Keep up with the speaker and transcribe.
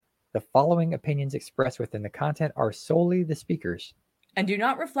The following opinions expressed within the content are solely the speakers and do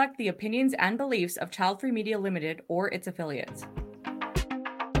not reflect the opinions and beliefs of Childfree Media Ltd or its affiliates.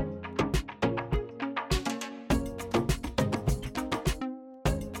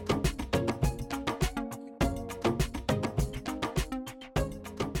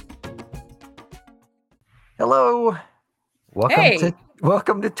 Hello. Welcome Hey. to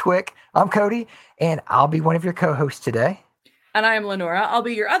t.w.i.c. I'm Cody, and I'll be one of your co-hosts today. And I am LeNora. I'll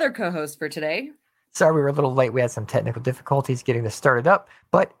be your other co-host for today. Sorry we were a little late. We had some technical difficulties getting this started up,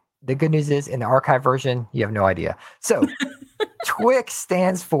 but the good news is in the archive version, you have no idea. So t.w.i.c.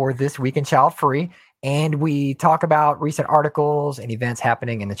 stands for This Week in Child Free, and we talk about recent articles and events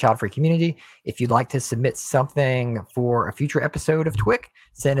happening in the child free community. If you'd like to submit something for a future episode of t.w.i.c.,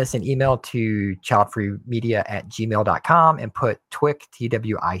 send us an email to childfreemedia@gmail.com and put t.w.i.c,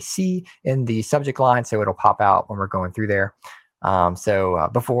 T.w.i.c in the subject line so it'll pop out when we're going through there. So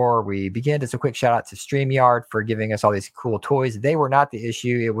before we begin, just a quick shout out to StreamYard for giving us all these cool toys. They were not the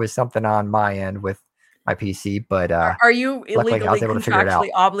issue. It was something on my end with my PC, but are you illegally I was able to figure it out.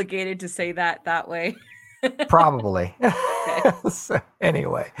 Obligated to say that way? Probably. So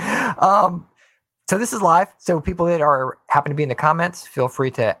anyway, so this is live. So people that happen to be in the comments, feel free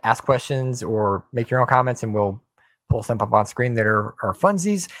to ask questions or make your own comments, and we'll pull some up on screen that are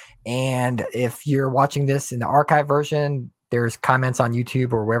funsies. And if you're watching this in the archive version, there's comments on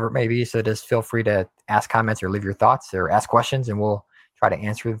YouTube or wherever it may be. So just feel free to ask comments or leave your thoughts or ask questions, and we'll try to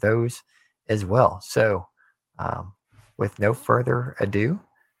answer those as well. So with no further ado,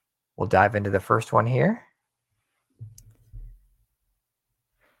 we'll dive into the first one here.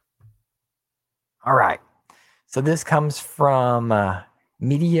 All right. So this comes from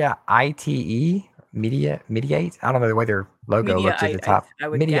Media ITE. Mediate. I don't know the way their logo looks at the top.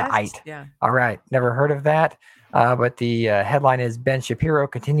 Mediaite. Yeah. All right. Never heard of that. But the headline is Ben Shapiro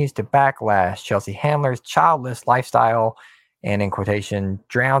continues to backlash Chelsea Handler's childless lifestyle and, in quotation,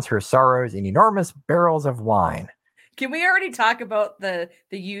 drowns her sorrows in enormous barrels of wine. Can we already talk about the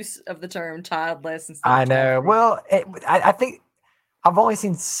use of the term childless? I know. Well, I think I've only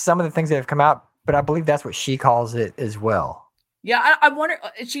seen some of the things that have come out, but I believe that's what she calls it as well. Yeah, I wonder.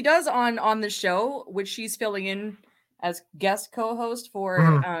 She does on the show, which she's filling in as guest co-host for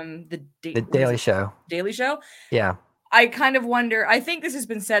the Daily Show. Daily Show. Yeah. I kind of wonder. I think this has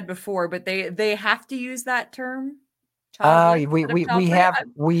been said before, but they have to use that term. We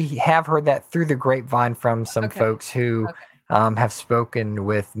have heard that through the grapevine from some folks who have spoken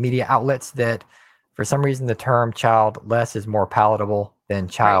with media outlets that for some reason the term childless is more palatable than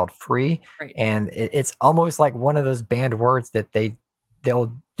child free. Right. And it's almost like one of those banned words that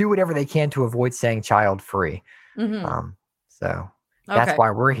they'll do whatever they can to avoid saying child free. Mm-hmm. So that's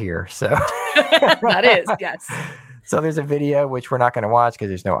why we're here. So that is, yes. So there's a video which we're not going to watch because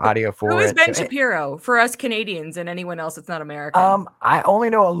there's no audio for it. Who is Ben Shapiro for us Canadians and anyone else that's not American? I only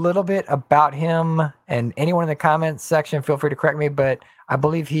know a little bit about him, and anyone in the comments section, feel free to correct me, but I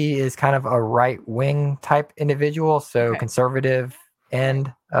believe he is kind of a right-wing type individual, so conservative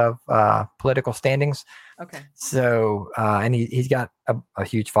end of political standings. Okay. So, and he's got a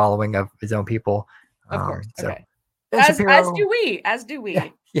huge following of his own people. Of course. So as do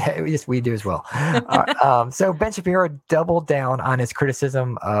we. Yeah, yes, we do as well. So Ben Shapiro doubled down on his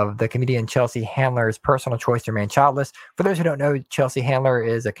criticism of the comedian Chelsea Handler's personal choice to remain childless. For those who don't know, Chelsea Handler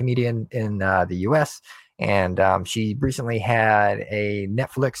is a comedian in the U.S., and she recently had a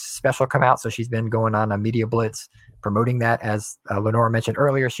Netflix special come out, so she's been going on a media blitz promoting that. As LeNora mentioned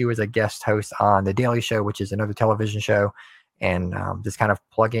earlier, she was a guest host on The Daily Show, which is another television show, and just kind of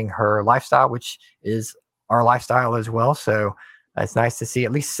plugging her lifestyle, which is our lifestyle as well. So it's nice to see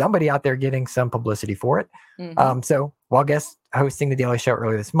at least somebody out there getting some publicity for it. Mm-hmm. So while guest hosting The Daily Show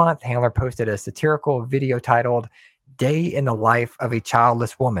earlier this month, Handler posted a satirical video titled Day in the Life of a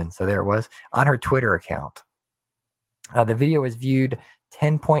Childless Woman. So there it was on her Twitter account. The video was viewed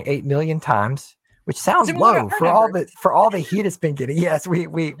 10.8 million times, which sounds low for all the heat it's been getting. Yes,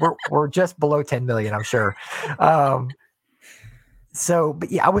 we're just below 10 million, I'm sure. So, but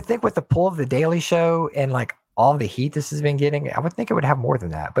yeah, I would think with the pull of The Daily Show and like all the heat this has been getting, I would think it would have more than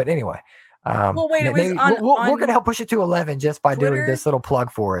that. But anyway, well, wait, we're going to help push it to 11 just by Twitter, doing this little plug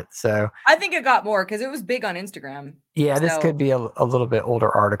for it. So I think it got more because it was big on Instagram. Yeah, this could be a little bit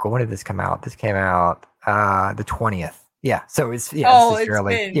older article. When did this come out? This came out the 20th. Yeah, so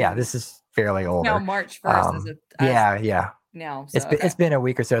this is fairly older. Now March 1st. Now, so, it's been a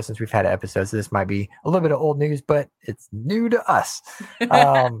week or so since we've had an episode, so this might be a little bit of old news, but it's new to us.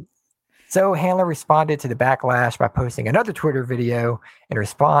 So Handler responded to the backlash by posting another Twitter video in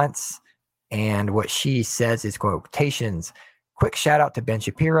response, and what she says is quotations, Quick shout out to Ben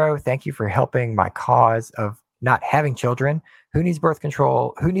Shapiro. Thank you for helping my cause of not having children. Who needs birth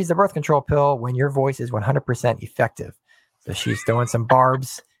control? Who needs the birth control pill when your voice is 100% effective? So she's throwing some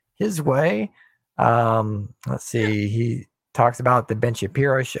barbs his way. Let's see. He talks about the Ben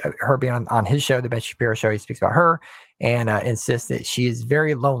Shapiro show, her being on his show, the Ben Shapiro show. He speaks about her and insists that she is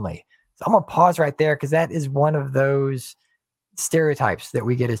very lonely. So I'm going to pause right there because that is one of those stereotypes that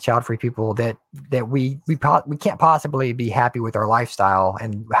we get as child-free people that we can't possibly be happy with our lifestyle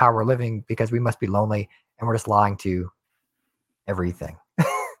and how we're living because we must be lonely, and we're just lying to everything.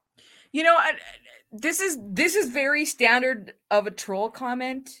 This is very standard of a troll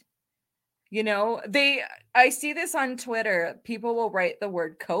comment. I see this on Twitter. People will write the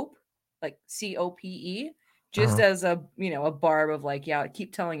word cope, like COPE, just as a barb of like, yeah,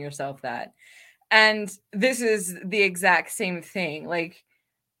 keep telling yourself that. And this is the exact same thing. Like,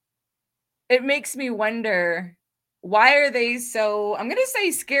 it makes me wonder, why are they so, I'm going to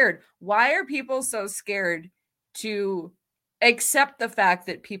say scared. Why are people so scared to accept the fact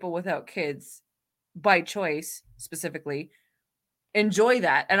that people without kids, by choice specifically, enjoy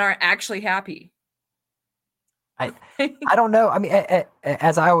that and are actually happy? I don't know. I mean,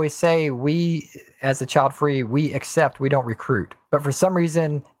 as I always say, we, as a child-free, we accept, we don't recruit. But for some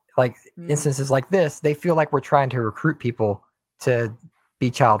reason, like instances like this, they feel like we're trying to recruit people to be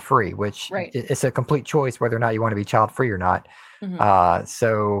child-free, which it's a complete choice whether or not you want to be child-free or not.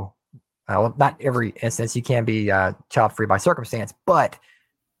 Well, not every instance you can be child-free by circumstance, but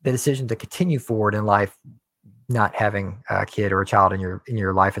the decision to continue forward in life, not having a kid or a child in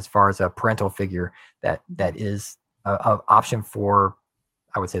your life, as far as a parental figure, that is an option for,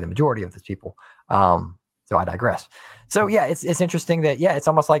 I would say, the majority of these people. So I digress. So yeah, it's interesting that it's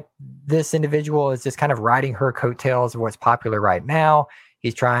almost like this individual is just kind of riding her coattails of what's popular right now.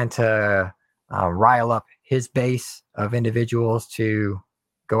 He's trying to rile up his base of individuals to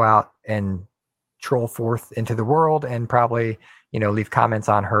go out and troll forth into the world and probably leave comments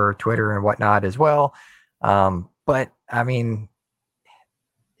on her Twitter and whatnot as well. But I mean,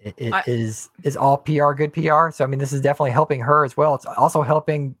 is all PR good PR? So I mean, this is definitely helping her as well. It's also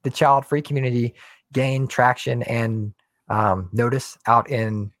helping the child-free community gain traction and notice out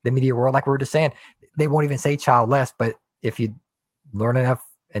in the media world. Like we were just saying, they won't even say childless, but if you learn enough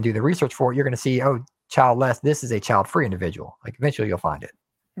and do the research for it, you're going to see, oh, childless, this is a child-free individual. Like eventually you'll find it.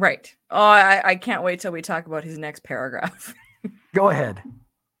 Right. Oh, I can't wait till we talk about his next paragraph. Go ahead.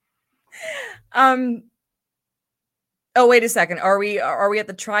 Oh, wait a second. Are we at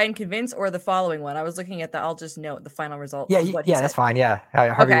the try and convince or the following one? I was looking at I'll just note the final result. Yeah, that's fine. Yeah.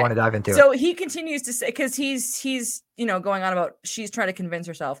 However you want to dive into it. So he continues to say, because he's going on about she's trying to convince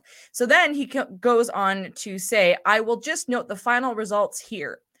herself. So then he goes on to say, I will just note the final results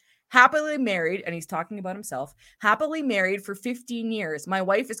here. Happily married, and he's talking about himself, happily married for 15 years. My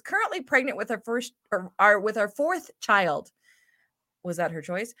wife is currently pregnant with our fourth child. Was that her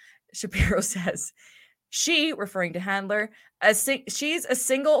choice? Shapiro says. She, referring to Handler, she's a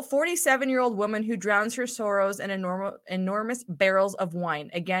single 47-year-old woman who drowns her sorrows in enormous barrels of wine.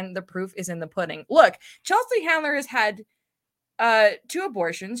 Again, the proof is in the pudding. Look, Chelsea Handler has had 2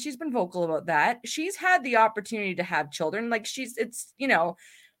 abortions. She's been vocal about that. She's had the opportunity to have children. Like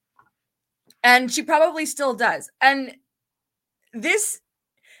and she probably still does. And the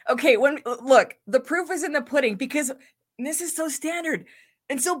proof is in the pudding because this is so standard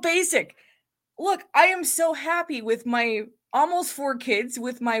and so basic. Look, I am so happy with my almost 4 kids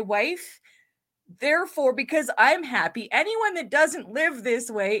with my wife. Therefore, because I'm happy, anyone that doesn't live this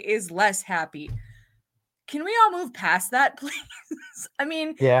way is less happy. Can we all move past that, please? I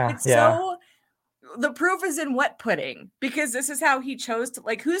mean, so the proof is in what pudding? Because this is how he chose to,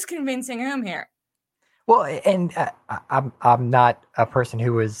 who's convincing him here? Well, and I'm not a person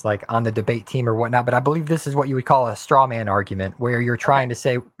who is on the debate team or whatnot, but I believe this is what you would call a straw man argument, where you're trying to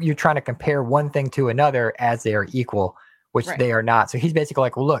say, you're trying to compare one thing to another as they are equal, which they are not. So he's basically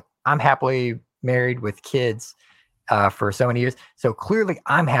like, well, look, I'm happily married with kids for so many years. So clearly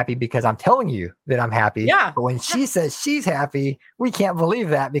I'm happy because I'm telling you that I'm happy. Yeah. But when she says she's happy, we can't believe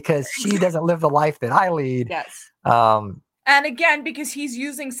that because she doesn't live the life that I lead. Yes. And again, because he's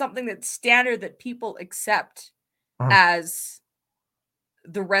using something that's standard that people accept as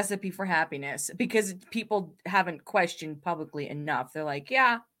the recipe for happiness, because people haven't questioned publicly enough. They're like,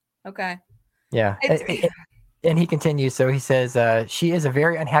 yeah, okay. Yeah. And he continues. So he says, she is a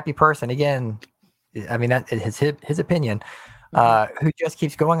very unhappy person. Again, I mean, that is his opinion, who just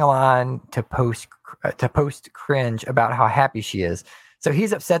keeps going on to post cringe about how happy she is. So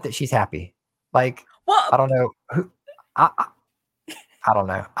he's upset that she's happy. I don't know who. I don't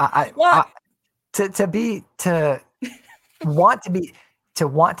know. want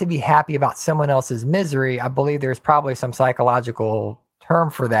to be happy about someone else's misery. I believe there's probably some psychological term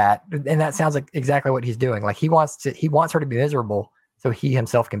for that, and that sounds like exactly what he's doing. Like he wants her to be miserable so he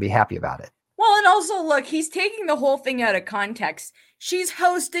himself can be happy about it. Well, and also, look, he's taking the whole thing out of context. She's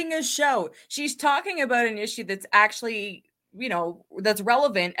hosting a show. She's talking about an issue that's actually, that's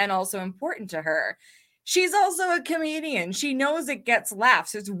relevant and also important to her. She's also a comedian. She knows it gets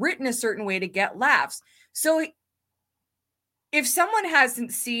laughs. It's written a certain way to get laughs. So if someone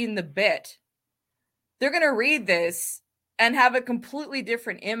hasn't seen the bit, they're going to read this and have a completely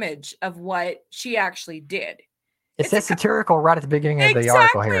different image of what she actually did. It says satirical right at the beginning of the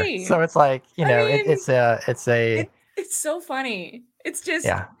article here. So it's like, it's so funny. It's just,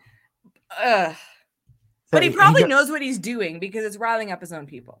 So but he probably knows what he's doing because it's riling up his own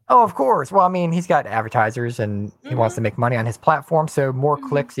people. Oh, of course. Well, I mean, he's got advertisers and he wants to make money on his platform. So more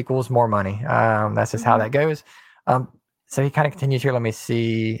clicks equals more money. That's just how that goes. So he kind of continues here. Let me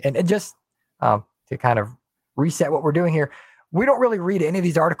see. And just to kind of reset what we're doing here. We don't really read any of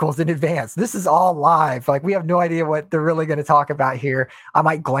these articles in advance. This is all live. Like we have no idea what they're really going to talk about here. I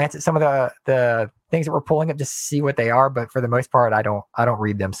might glance at some of the things that we're pulling up just to see what they are, but for the most part, I don't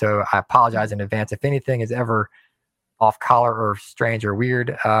read them. So I apologize in advance if anything is ever off color or strange or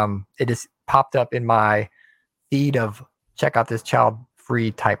weird. It just popped up in my feed of check out this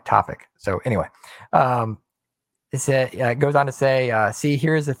child-free type topic. So anyway, it goes on to say, see,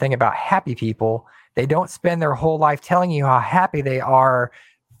 here's the thing about happy people. They don't spend their whole life telling you how happy they are.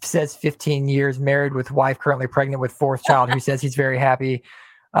 Says 15 years married with wife, currently pregnant with fourth child, who says he's very happy.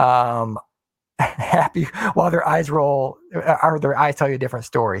 Happy while their eyes roll, or their eyes tell you a different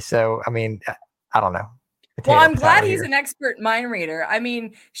story. So, I mean, I don't know. Well, I'm glad he's an expert mind reader. I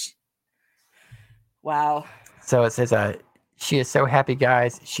mean, wow. So it says, she is so happy,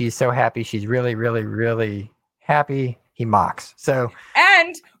 guys. She's so happy. She's really, really, really happy. He mocks.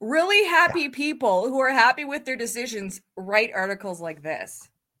 And really happy people who are happy with their decisions write articles like this,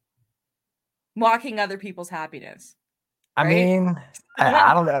 mocking other people's happiness. Right? I mean,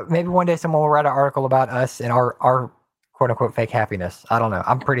 I don't know. Maybe one day someone will write an article about us and our quote unquote fake happiness. I don't know.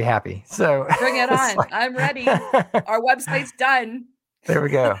 I'm pretty happy. So bring it on. I'm ready. Our website's done. There we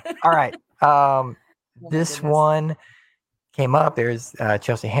go. All right. This one came up. There's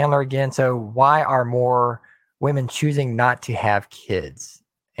Chelsea Handler again. So why are more women choosing not to have kids?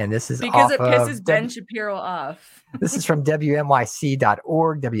 And this is because it pisses Ben Shapiro off. This is from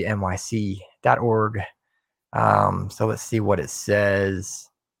WNYC.org, WNYC.org. So let's see what it says.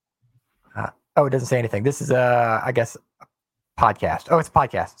 It doesn't say anything. This is I guess a podcast. Oh, it's a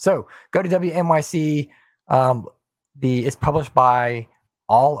podcast. So go to WNYC. It's published by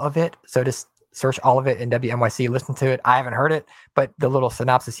All of It. So just search All of It in WNYC, listen to it. I haven't heard it, but the little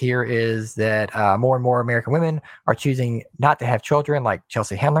synopsis here is that more and more American women are choosing not to have children, like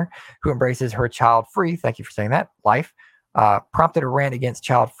Chelsea Handler, who embraces her child-free, thank you for saying that, life, prompted a rant against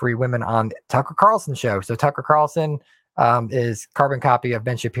child-free women on Tucker Carlson show. So Tucker Carlson is carbon copy of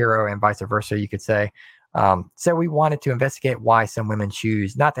Ben Shapiro and vice versa, you could say. So we wanted to investigate why some women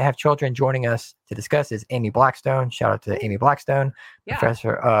choose not to have children. Joining us to discuss is Amy Blackstone. Shout out to Amy Blackstone,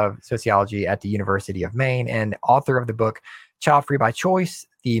 professor of sociology at the University of Maine and author of the book Childfree by Choice,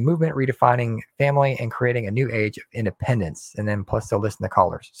 the movement redefining family and creating a new age of independence. And then plus they'll listen to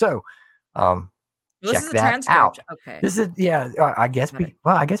callers. So check that out. Okay. This is I guess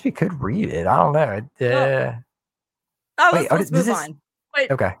we could read it. I don't know. Let's move on. Wait,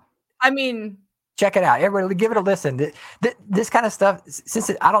 okay. I mean, check it out. Everybody give it a listen. This kind of stuff,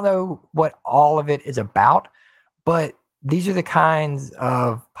 I don't know what all of it is about, but these are the kinds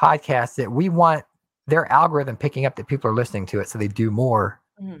of podcasts that we want their algorithm picking up that people are listening to it. So they do more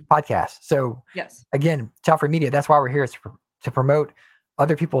podcasts. So again, Childfree Media, that's why we're here, is to promote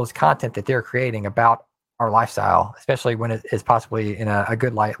other people's content that they're creating about our lifestyle, especially when it is possibly in a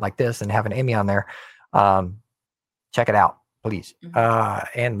good light like this and having Amy on there. Check it out, please.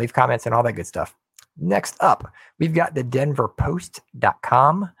 And leave comments and all that good stuff. Next up, we've got the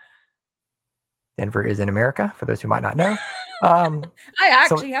denverpost.com. Denver is in America, for those who might not know. I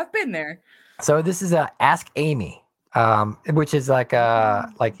actually have been there. So this is Ask Amy, which is like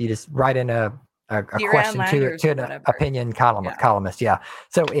you just write in a question to an opinion columnist. Yeah.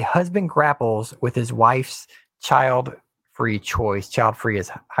 So a husband grapples with his wife's child-free choice. Child-free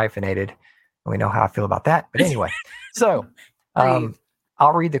is hyphenated. We know how I feel about that. But anyway, so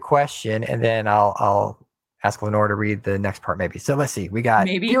I'll read the question and then I'll ask LeNora to read the next part maybe. So let's see. We got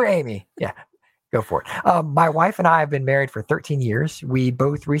Dear Amy. Yeah, go for it. My wife and I have been married for 13 years. We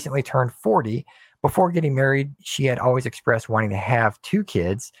both recently turned 40. Before getting married, she had always expressed wanting to have 2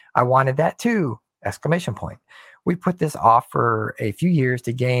 kids. I wanted that too! ! We put this off for a few years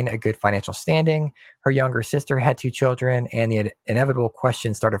to gain a good financial standing. Her younger sister had 2 children, and the inevitable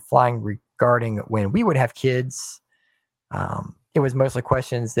questions started flying regarding when we would have kids. It was mostly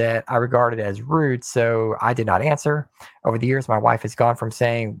questions that I regarded as rude, so I did not answer. Over the years, my wife has gone from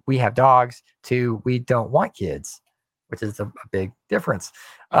saying we have dogs to we don't want kids, which is a big difference,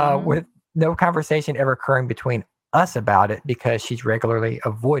 with no conversation ever occurring between us about it because she's regularly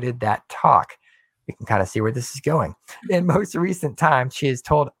avoided that talk. We can kind of see where this is going. In most recent times, she has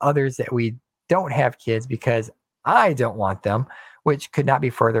told others that we don't have kids because I don't want them, which could not be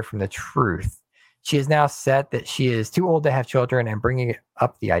further from the truth. She has now said that she is too old to have children, and bringing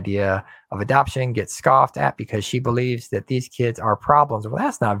up the idea of adoption gets scoffed at because she believes that these kids are problems. Well,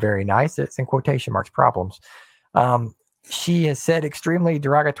 that's not very nice. It's in quotation marks, problems. She has said extremely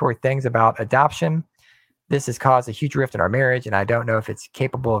derogatory things about adoption. This has caused a huge rift in our marriage, and I don't know if it's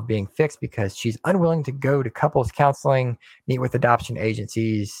capable of being fixed because she's unwilling to go to couples counseling, meet with adoption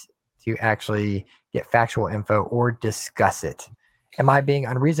agencies to actually get factual info or discuss it. Am I being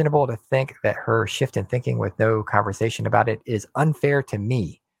unreasonable to think that her shift in thinking with no conversation about it is unfair to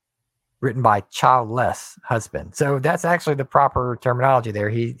me? Written by childless husband. So that's actually the proper terminology there.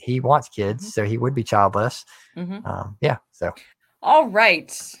 He wants kids, so he would be childless. So. All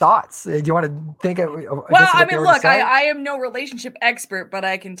right. Thoughts? Do you want to think of? Well, I mean, look, I am no relationship expert, but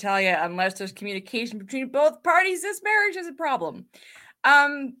I can tell you, unless there's communication between both parties, this marriage is a problem.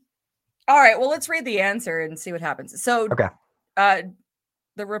 All right. Well, let's read the answer and see what happens. So, okay.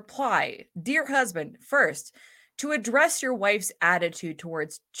 The reply, dear husband, first, to address your wife's attitude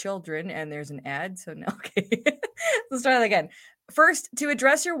towards children, and there's an ad, so no, okay. Let's try that again. First, to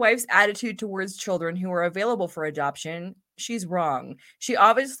address your wife's attitude towards children who are available for adoption, she's wrong. She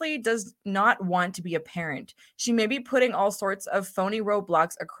obviously does not want to be a parent. She may be putting all sorts of phony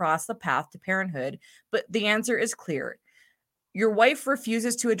roadblocks across the path to parenthood, but the answer is clear. Your wife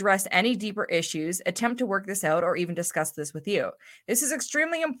refuses to address any deeper issues, attempt to work this out, or even discuss this with you. This is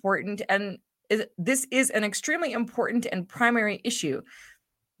extremely important, and this is an extremely important and primary issue.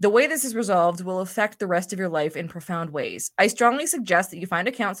 The way this is resolved will affect the rest of your life in profound ways. I strongly suggest that you find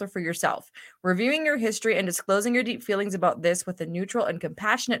a counselor for yourself. Reviewing your history and disclosing your deep feelings about this with a neutral and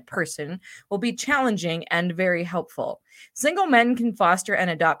compassionate person will be challenging and very helpful. Single men can foster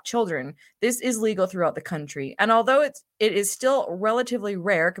and adopt children. This is legal throughout the country. And although it is still relatively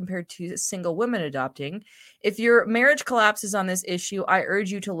rare compared to single women adopting, if your marriage collapses on this issue, I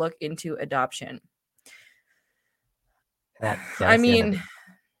urge you to look into adoption. I mean...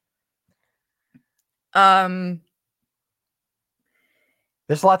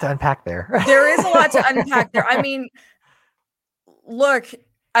 there's a lot to unpack there. There is a lot to unpack there. I mean, look,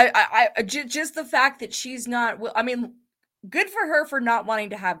 I just the fact that she's not, I mean, good for her for not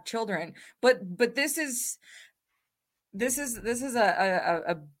wanting to have children, but this is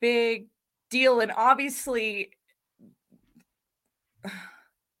a big deal, and obviously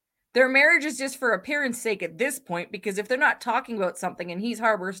their marriage is just for appearance sake at this point, because if they're not talking about something and he's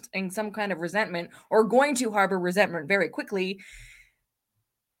harboring some kind of resentment or going to harbor resentment very quickly,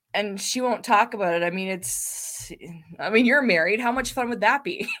 and she won't talk about it. I mean, you're married. How much fun would that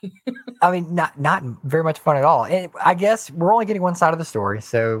be? I mean, not very much fun at all. And I guess we're only getting one side of the story,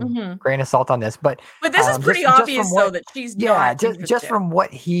 so grain of salt on this. But this is pretty obvious, though, that she's not just from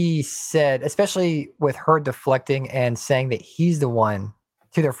what he said, especially with her deflecting and saying that he's the one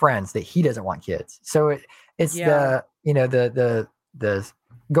to their friends that he doesn't want kids. So it's the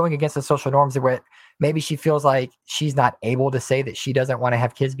going against the social norms of what maybe she feels like she's not able to say that she doesn't want to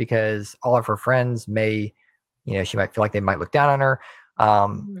have kids because all of her friends may, she might feel like they might look down on her.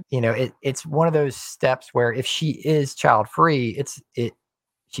 It's one of those steps where if she is child free,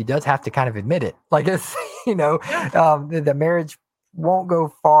 she does have to kind of admit it. Like it's, the marriage won't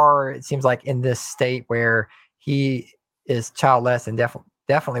go far. It seems like in this state where he is childless and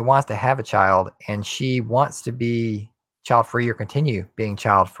definitely wants to have a child, and she wants to be child free or continue being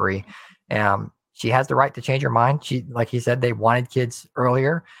child free. She has the right to change her mind. She, like he said, they wanted kids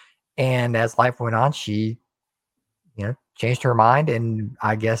earlier, and as life went on, she, changed her mind, and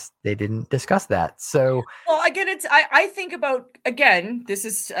I guess they didn't discuss that. So, well, again, I think about, again, this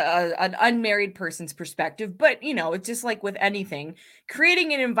is an unmarried person's perspective, but it's just like with anything,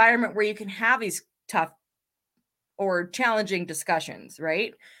 creating an environment where you can have these tough or challenging discussions,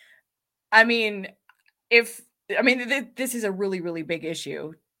 right? I mean, this is a really, really big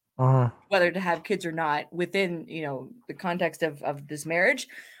issue, whether to have kids or not within, the context of this marriage.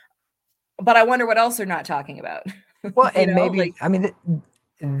 But I wonder what else they're not talking about. Well, and maybe,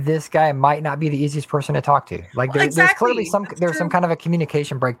 this guy might not be the easiest person to talk to. Like there's clearly some kind of a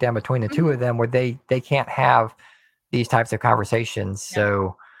communication breakdown between the two of them where they can't have these types of conversations. Yeah.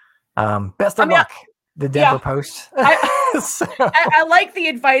 So best of luck, the Denver Post. I like the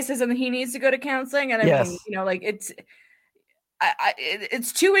advice as in he needs to go to counseling. And I mean, like it's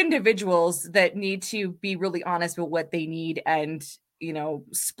two individuals that need to be really honest with what they need and,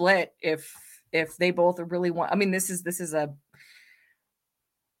 split if they both really want. I mean, this is a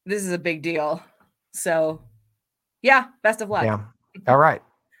big deal. So yeah, best of luck. Yeah. All right.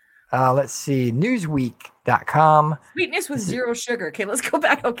 Let's see. Newsweek.com. Sweetness with zero sugar. Okay, let's go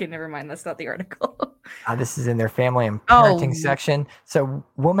back. Okay, never mind. That's not the article. This is in their family and parenting section. So,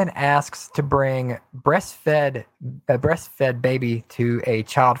 woman asks to bring a breastfed baby to a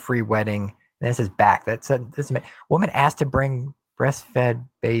child-free wedding. And this is back. Woman asked to bring breastfed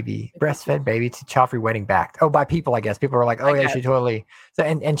baby to child-free wedding back. Oh, by people, I guess. People are like, oh, yeah, she totally. So,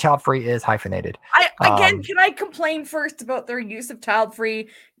 and child-free is hyphenated. Can I complain first about their use of child-free?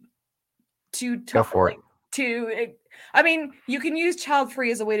 Go for it. I mean, you can use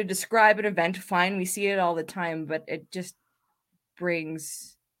child-free as a way to describe an event. Fine, we see it all the time, but it just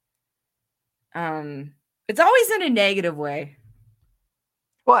brings, it's always in a negative way.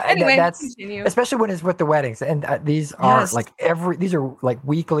 Well, anyway, that's especially when it's with the weddings, and these are these are like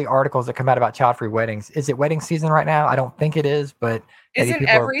weekly articles that come out about child-free weddings. Is it wedding season right now? I don't think it is, but isn't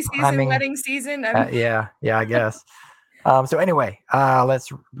every season wedding season? Yeah, I guess. So anyway,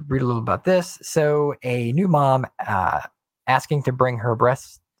 let's read a little about this. So a new mom asking to bring her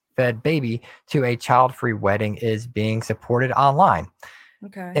breastfed baby to a child-free wedding is being supported online.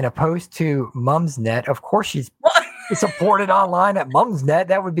 Okay. In a post to Mumsnet, of course she's supported online at Mumsnet.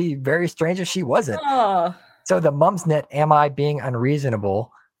 That would be very strange if she wasn't. So the Mumsnet Am I Being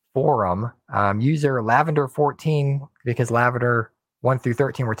Unreasonable forum, user Lavender14, because Lavender 1 through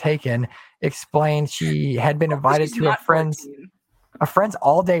 13 were taken, explained she had been invited to a friend's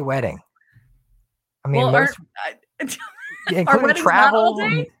all-day wedding. I mean, including travel.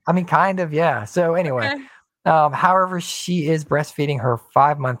 I mean, kind of, yeah. So anyway, okay. However, she is breastfeeding her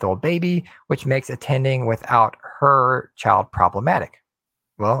 5-month-old baby, which makes attending without her child problematic.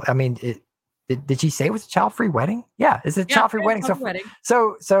 Well, I mean, did she say it was a child-free wedding? Yeah, it's a child-free wedding.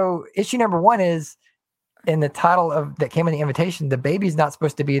 So issue number one is, in the title that came in the invitation, the baby's not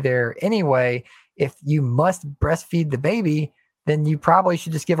supposed to be there anyway. If you must breastfeed the baby, then you probably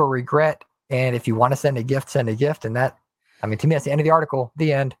should just give a regret. And if you want to send a gift, send a gift. And that, I mean, to me, that's the end of the article.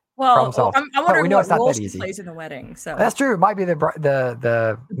 The end. Well, I'm wondering what role she plays in the wedding. So that's true. It might be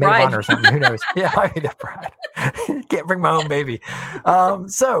the maid of honor or something. Who knows? Yeah, it might be the bride. Can't bring my own baby.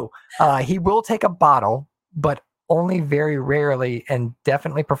 So he will take a bottle, but only very rarely, and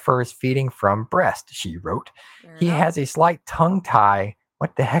definitely prefers feeding from breast, she wrote. He has a slight tongue tie.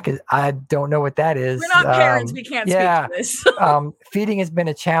 What the heck is, I don't know what that is. We're not parents. We can't speak to this. Feeding has been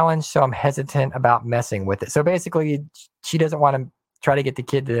a challenge, so I'm hesitant about messing with it. So basically, she doesn't want to try to get the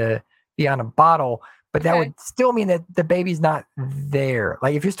kid to be on a bottle, but that would still mean that the baby's not there.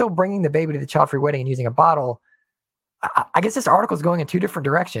 Like if you're still bringing the baby to the child-free wedding and using a bottle, I guess this article is going in two different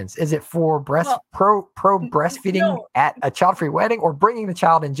directions. Is it for pro breastfeeding at a child-free wedding, or bringing the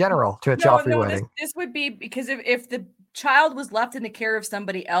child in general to a child-free wedding? This would be because if the child was left in the care of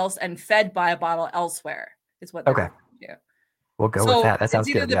somebody else and fed by a bottle elsewhere, is what. Okay. Yeah. We'll go with that. That sounds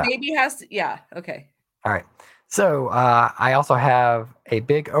good. The baby has to. Yeah. Okay. All right. So I also have a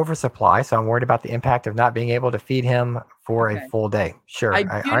big oversupply, so I'm worried about the impact of not being able to feed him for a full day. Sure.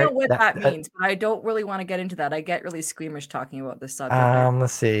 I do know what that means, but I don't really want to get into that. I get really squeamish talking about this subject.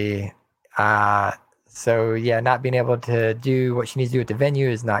 Let's see. So yeah, not being able to do what she needs to do at the venue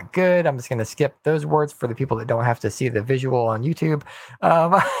is not good. I'm just going to skip those words for the people that don't have to see the visual on YouTube.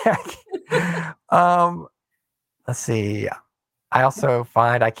 Let's see. I also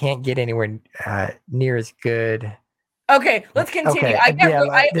find I can't get anywhere near as good. Okay, let's continue. Okay.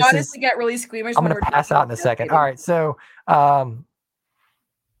 I honestly get really squeamish. I'm going to pass out in a second. All right, so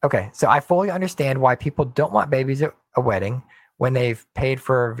okay, so I fully understand why people don't want babies at a wedding when they've paid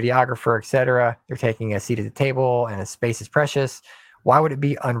for a videographer, etc. They're taking a seat at the table, and a space is precious. Why would it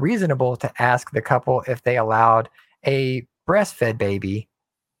be unreasonable to ask the couple if they allowed a breastfed baby?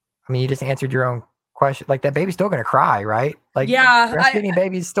 I mean, you just answered your own question. Like, that baby's still going to cry, right? Like, breastfeeding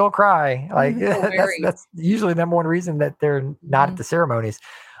babies still cry. Like, that's usually the number one reason that they're not at the ceremonies.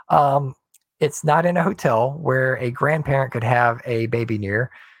 It's not in a hotel where a grandparent could have a baby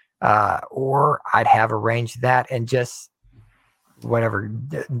near, or I'd have arranged that and just whatever.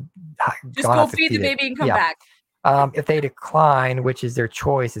 Just go feed the baby and come back. If they decline, which is their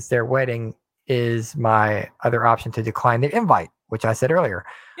choice, it's their wedding, is my other option to decline the invite, which I said earlier.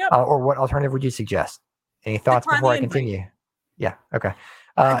 Yep. Or what alternative would you suggest? Any thoughts before I continue? Yeah. Okay.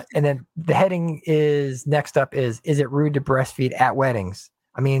 And then the heading is next up is it rude to breastfeed at weddings?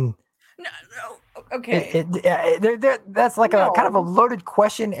 I mean, no, okay. That's like a kind of a loaded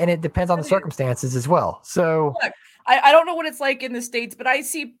question, and it depends on the circumstances as well. So look, I don't know what it's like in the States, but I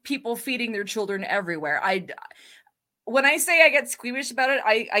see people feeding their children everywhere. When I say I get squeamish about it,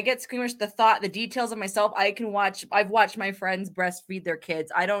 I get squeamish the details of myself. I've watched my friends breastfeed their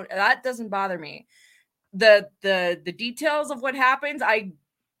kids. That doesn't bother me. The details of what happens,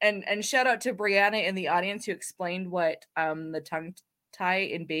 and shout out to Brianna in the audience who explained what the tongue tie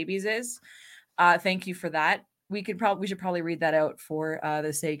in babies is. Thank you for that. We should probably read that out for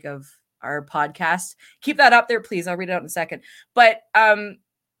the sake of our podcast. Keep that up there, please. I'll read it out in a second. But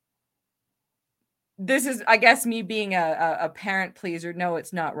this is, I guess, me being a parent pleaser. No,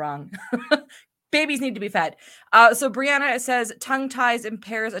 it's not wrong. Babies need to be fed. So Brianna says tongue ties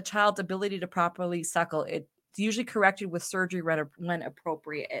impairs a child's ability to properly suckle. It's usually corrected with surgery when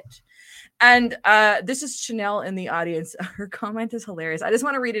appropriate. And this is Chanel in the audience. Her comment is hilarious. I just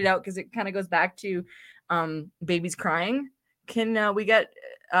want to read it out because it kind of goes back to babies crying. Can we get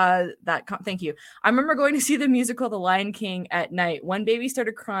that? Thank you. I remember going to see the musical The Lion King at night. One baby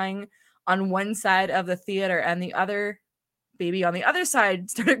started crying on one side of the theater, and the other baby on the other side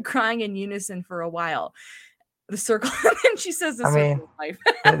started crying in unison for a while. The circle, and she says, "The circle of life."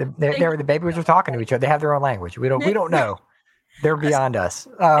 The babies are talking to each other. They have their own language. We don't know. They're beyond us.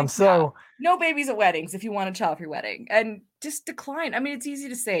 So no babies at weddings if you want a child-free wedding, and just decline. I mean, it's easy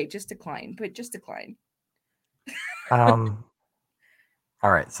to say, just decline, but just decline. All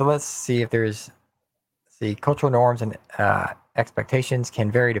right. So let's see if there's cultural norms and expectations can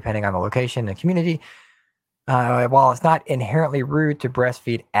vary depending on the location and community. While it's not inherently rude to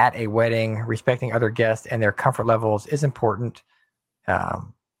breastfeed at a wedding, respecting other guests and their comfort levels is important.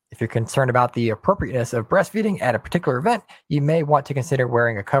 If you're concerned about the appropriateness of breastfeeding at a particular event, you may want to consider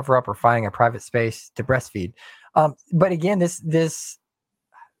wearing a cover-up or finding a private space to breastfeed. But again, this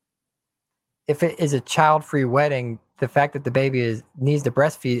if it is a child-free wedding, the fact that the baby needs to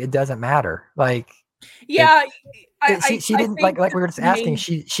breastfeed, it doesn't matter. Like, yeah, she didn't like we were just asking.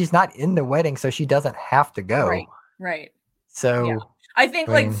 She's not in the wedding, so she doesn't have to go. Right. So yeah. I think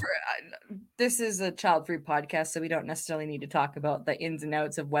this is a child-free podcast, so we don't necessarily need to talk about the ins and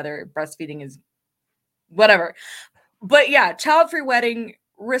outs of whether breastfeeding is whatever. But yeah, child-free wedding.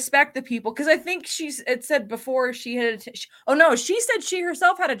 Respect the people, because I think it said before she said she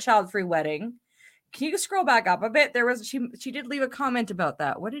herself had a child-free wedding. Can you scroll back up a bit? She did leave a comment about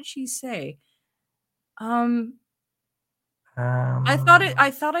that. What did she say? The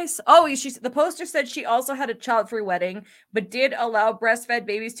poster said she also had a child-free wedding, but did allow breastfed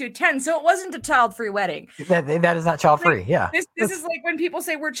babies to attend. So it wasn't a child-free wedding. That is not child-free. Like, yeah. This is like when people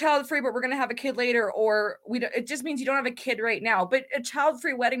say we're child-free, but we're going to have a kid later, or it just means you don't have a kid right now. But a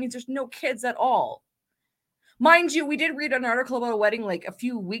child-free wedding means there's no kids at all. Mind you, we did read an article about a wedding like a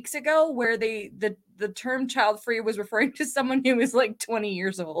few weeks ago where the term child-free was referring to someone who was like 20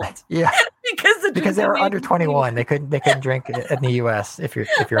 years old. Yeah. because they were under 21. They couldn't drink in the US if you're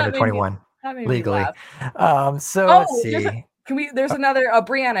under 21 legally. Let's see. There's another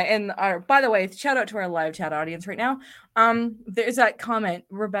Brianna, and by the way, shout out to our live chat audience right now. There's that comment.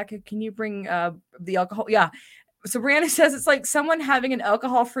 Rebecca, can you bring the alcohol? Yeah. So Brianna says it's like someone having an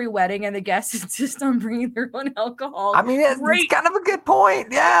alcohol-free wedding and the guests insist on bringing their own alcohol. I mean, it's kind of a good point.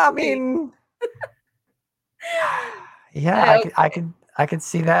 Yeah, I mean, I could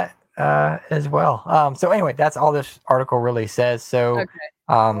see that as well. So anyway, that's all this article really says. So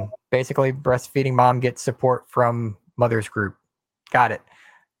basically, breastfeeding mom gets support from mother's group. Got it.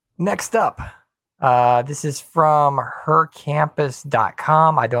 Next up. This is from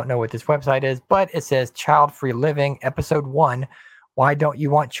hercampus.com. I don't know what this website is, but it says Child Free Living, Episode 1. Why don't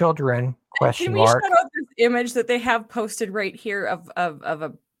you want children? Question mark. Can we shout out this image that they have posted right here of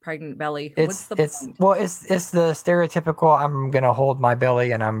a pregnant belly? It's the stereotypical I'm gonna hold my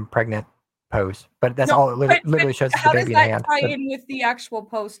belly and I'm pregnant pose. But that's all it literally shows the baby in the hand. How does that tie in with the actual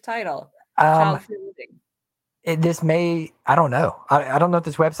post title? Child Free Living. I don't know. I don't know if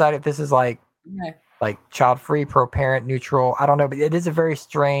this website, if this is like child-free, pro-parent, neutral. I don't know, but it is a very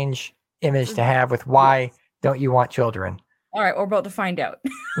strange image to have with why don't you want children? All right, we're about to find out.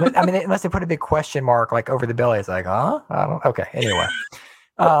 I mean, unless they put a big question mark like over the belly, it's like, huh? I don't. Okay, anyway.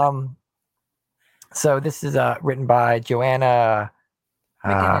 So this is written by Joanna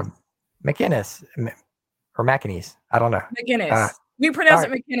McInnes or McInnes. I don't know. McInnes. We pronounce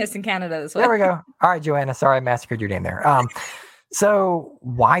it McInnes in Canada this way. There we go. All right, Joanna. Sorry, I massacred your name there. So,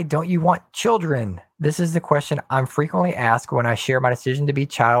 why don't you want children? This is the question I'm frequently asked when I share my decision to be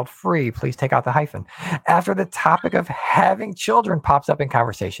child free. Please take out the hyphen. After the topic of having children pops up in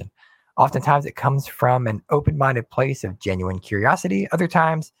conversation, oftentimes it comes from an open minded place of genuine curiosity, other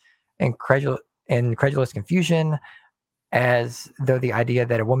times, incredulous confusion, as though the idea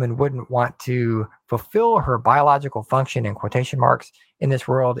that a woman wouldn't want to fulfill her biological function in quotation marks in this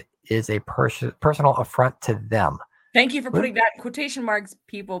world is a personal affront to them. Thank you for putting that in quotation marks,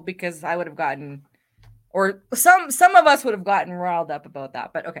 people, because I would have gotten, or some of us would have gotten riled up about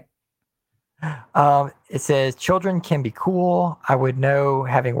that, but okay. It says children can be cool. I would know,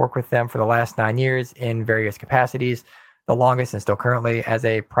 having worked with them for the last 9 years in various capacities, the longest and still currently as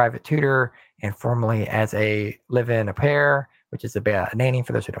a private tutor and formerly as a live-in au pair, which is a nanny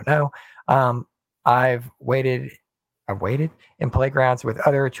for those who don't know. I've waited in playgrounds with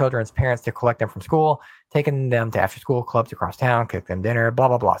other children's parents to collect them from school, taken them to after-school clubs across town, cooked them dinner, blah,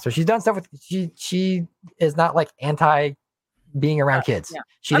 blah, blah. So she's done stuff with, she is not like anti being around kids. Yeah.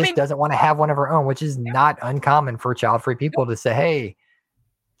 She just doesn't want to have one of her own, which is not uncommon for child-free people to say, hey,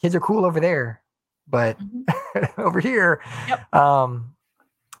 kids are cool over there, but over here,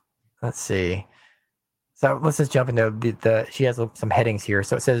 let's see. So let's just jump into she has some headings here.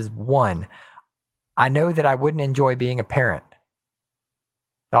 So it says 1, I know that I wouldn't enjoy being a parent.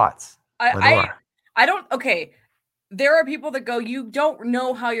 Thoughts? I don't. Okay. There are people that go, you don't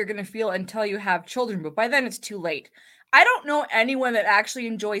know how you're going to feel until you have children, but by then it's too late. I don't know anyone that actually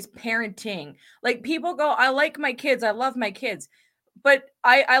enjoys parenting. Like, people go, I like my kids. I love my kids. But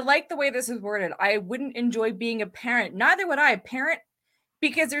I like the way this is worded. I wouldn't enjoy being a parent. Neither would I. Parent,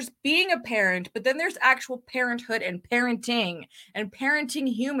 because there's being a parent, but then there's actual parenthood and parenting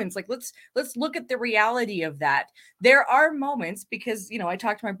humans. Like, let's look at the reality of that. There are moments, because, I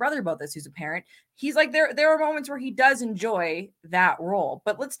talked to my brother about this, who's a parent. He's like, there are moments where he does enjoy that role.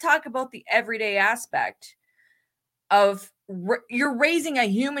 But let's talk about the everyday aspect of you're raising a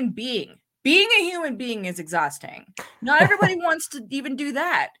human being. Being a human being is exhausting. Not everybody wants to even do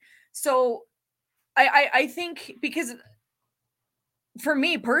that. So I think, because for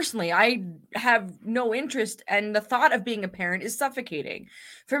me personally, I have no interest, and the thought of being a parent is suffocating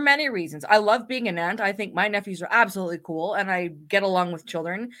for many reasons. I love being an aunt. I think my nephews are absolutely cool, and I get along with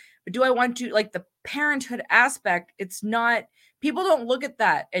children. But do I want to, like, the parenthood aspect? It's not, people don't look at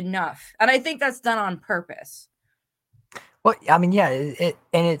that enough. And I think that's done on purpose. Well, I mean, yeah,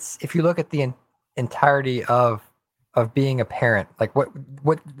 it's if you look at the entirety of being a parent, like what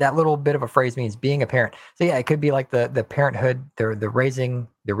that little bit of a phrase means, being a parent. So yeah, it could be like the parenthood, the raising,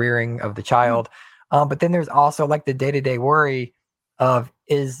 the rearing of the child, but then there's also like the day-to-day worry of,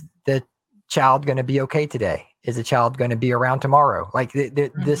 is the child going to be okay today? Is the child going to be around tomorrow? Like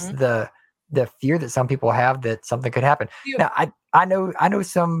the fear that some people have that something could happen. Yeah. Now, I know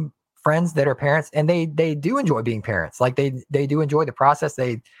some friends that are parents, and they do enjoy being parents. Like they do enjoy the process.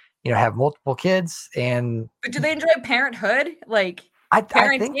 They have multiple kids. But do they enjoy parenthood? Like,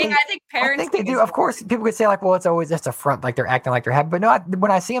 parenting? I think they do. Of course, people could say like, well, it's always just a front, like they're acting like they're happy. But no,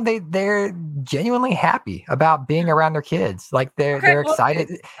 when I see them, they're genuinely happy about being around their kids. Like they're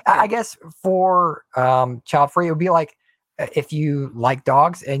excited. I guess for child free, it would be like if you like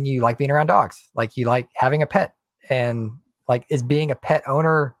dogs and you like being around dogs, like you like having a pet. And like, is being a pet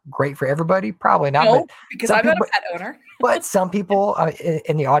owner great for everybody? Probably not. No, because I'm not a pet owner. But some people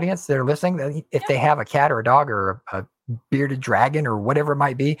in the audience that are listening, if they have a cat or a dog or a bearded dragon or whatever it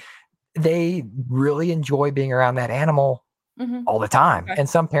might be, they really enjoy being around that animal all the time. Okay. And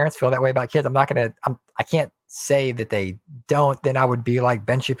some parents feel that way about kids. I can't say that they don't. Then I would be like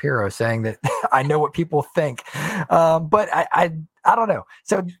Ben Shapiro saying that I know what people think. But I don't know.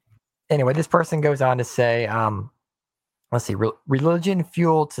 So anyway, this person goes on to say, let's see, religion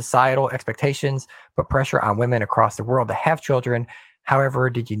fueled societal expectations put pressure on women across the world to have children. However,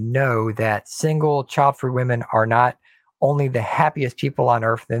 did you know that single child-free women are not only the happiest people on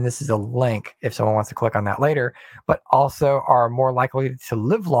earth, and this is a link if someone wants to click on that later, but also are more likely to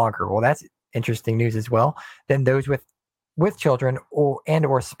live longer? Well, that's interesting news as well, than those with children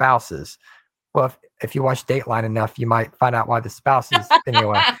or spouses. Well, if you watch Dateline enough, you might find out why the spouses,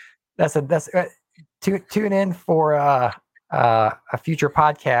 anyway, that's tune in for a future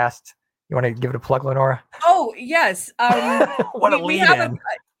podcast. You want to give it a plug, LeNora? Oh, yes. What a lead-in.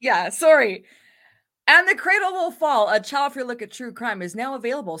 Yeah, sorry. And the Cradle Will Fall, a child-free look at true crime, is now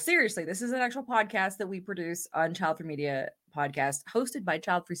available. Seriously, this is an actual podcast that we produce on Childfree Media Podcast, hosted by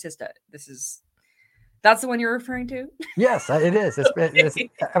Childfree Sista. That's the one you're referring to? Yes, it is.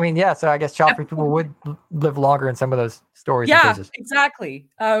 I mean, yeah. So I guess child-free people would live longer in some of those stories. Yeah, exactly.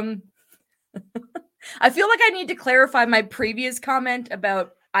 I feel like I need to clarify my previous comment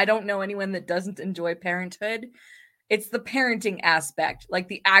about I don't know anyone that doesn't enjoy parenthood. It's the parenting aspect, like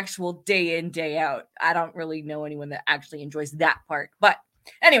the actual day in, day out. I don't really know anyone that actually enjoys that part. But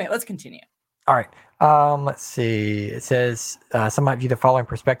anyway, let's continue. All right. Let's see. It says, some might view the following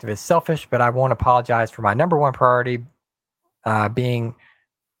perspective as selfish, but I won't apologize for my number one priority being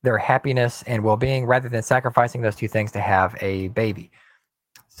their happiness and well-being rather than sacrificing those two things to have a baby.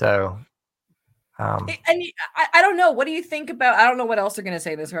 So... and I don't know. What do you think about? I don't know what else they're going to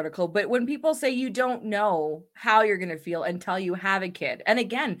say in this article, but when people say you don't know how you're going to feel until you have a kid, and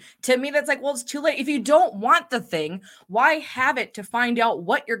again, to me, that's like, well, it's too late. If you don't want the thing, why have it to find out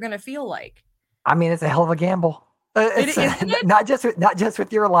what you're going to feel like? I mean, it's a hell of a gamble. It's not just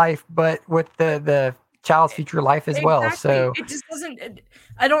with your life, but with the child's future life as well. So it just doesn't.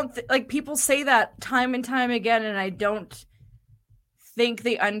 I don't like people say that time and time again, and I don't think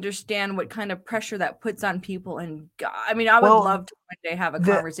they understand what kind of pressure that puts on people. And God, I mean, I would love to one day have a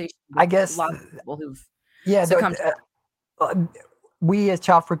conversation with a lot of people who've succumbed to that. We as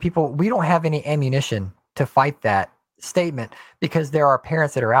child-free people, we don't have any ammunition to fight that statement because there are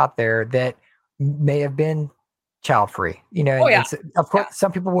parents that are out there that may have been child-free. You know, of course,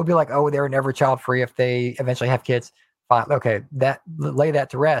 some people will be like, oh, they're never child-free if they eventually have kids. Fine. Okay, lay that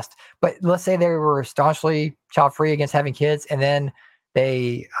to rest. But let's say they were staunchly child-free against having kids, and then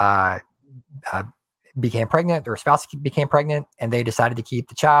they became pregnant, their spouse became pregnant, and they decided to keep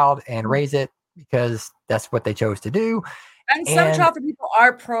the child and raise it because that's what they chose to do. And some child-free people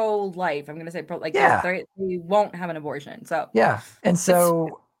are pro-life. I'm going to say pro, like they won't have an abortion. So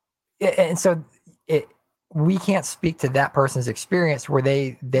we can't speak to that person's experience where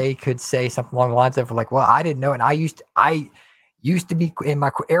they could say something along the lines of like, well, I didn't know, and I used to be, in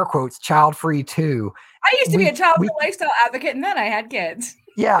my air quotes, child-free too. I used to be a child-free lifestyle advocate, and then I had kids.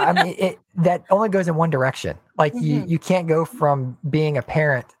 Yeah, I mean, that only goes in one direction. Like you can't go from being a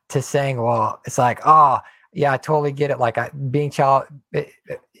parent to saying, well, it's like, oh, yeah, I totally get it. Like I'm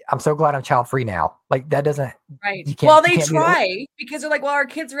so glad I'm child-free now. Like that doesn't. Right. Well, they try because they're like, well, our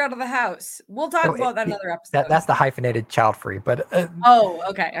kids are out of the house. We'll talk about that another episode. That's the hyphenated child-free, but.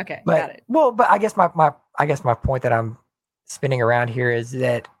 Okay, got it. Well, but I guess my point that I'm spinning around here is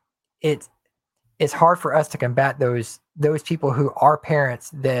that it's hard for us to combat those people who are parents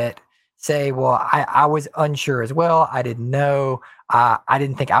that say, well, I was unsure as well. I didn't know. I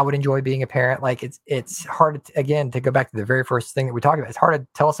didn't think I would enjoy being a parent. Like it's hard to go back to the very first thing that we talked about. It's hard to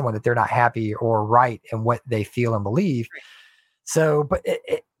tell someone that they're not happy or right in what they feel and believe. Right. So, but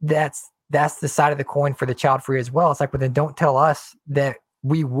that's the side of the coin for the child free as well. It's like, well, then don't tell us that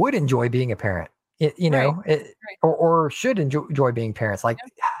we would enjoy being a parent, or should enjoy being parents. Like,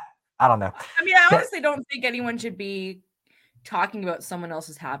 I don't know. I mean, I honestly don't think anyone should be talking about someone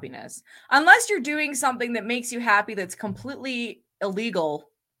else's happiness unless you're doing something that makes you happy that's completely illegal.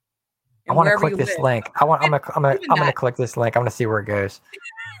 I want to click this link. I'm gonna click this link. I want to see where it goes.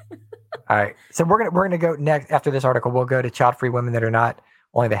 All right, so we're gonna go next after this article. We'll go to child-free women that are not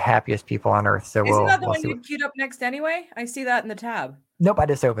only the happiest people on earth. So isn't that the one you queued up next anyway? I see that in the tab. Nope, I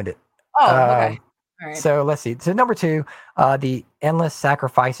just opened it. Oh, okay. All right. So let's see. So number 2, the endless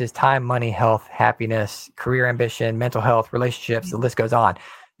sacrifices, time, money, health, happiness, career ambition, mental health, relationships. The list goes on.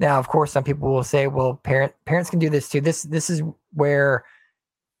 Now, of course, some people will say, well, parents can do this too. This is where,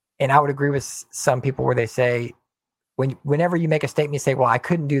 and I would agree with some people where they say, whenever you make a statement, you say, well, I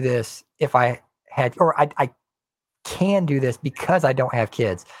couldn't do this if I had, or I can do this because I don't have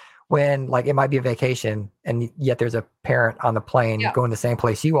kids. When like it might be a vacation and yet there's a parent on the plane going the same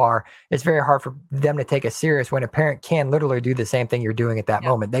place you are, it's very hard for them to take it serious when a parent can literally do the same thing you're doing at that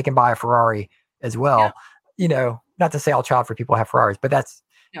moment. They can buy a Ferrari as well. Yeah. You know, not to say all child-free people have Ferraris, but that's...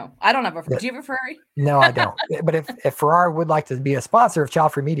 No, I don't have a Ferrari. Do you have a Ferrari? No, I don't. But if Ferrari would like to be a sponsor of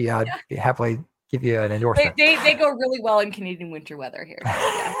Childfree Media, I'd happily give you an endorsement. They go really well in Canadian winter weather here.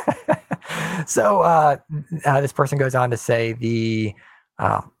 Yeah. So this person goes on to say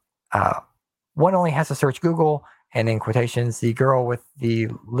one only has to search Google and in quotations, the girl with the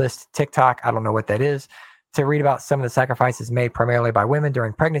list TikTok, I don't know what that is, to read about some of the sacrifices made primarily by women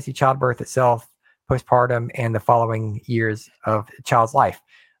during pregnancy, childbirth itself, postpartum, and the following years of a child's life,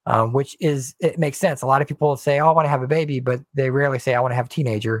 it makes sense. A lot of people say, oh, I want to have a baby, but they rarely say, I want to have a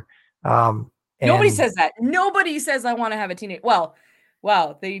teenager. Nobody says that. Nobody says I want to have a teenager.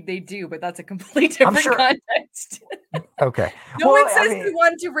 Well, they do, but that's a complete different context. Okay. No one says they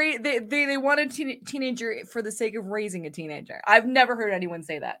want to raise. They want a teenager for the sake of raising a teenager. I've never heard anyone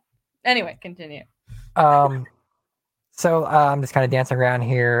say that. Anyway, continue. So I'm just kind of dancing around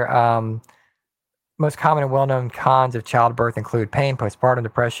here. most common and well-known cons of childbirth include pain, postpartum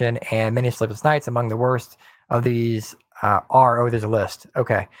depression, and many sleepless nights. Among the worst of these there's a list.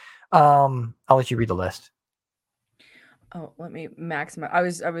 Okay. I'll let you read the list. Oh, let me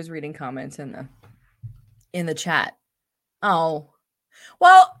maximize. I was reading comments in the chat. Oh,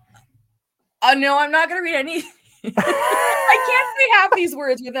 well, no, I'm not gonna read any. I can't say half these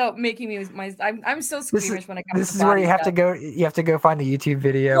words without making me I'm so squeamish when it comes to this is where you have to go. You have to go find the YouTube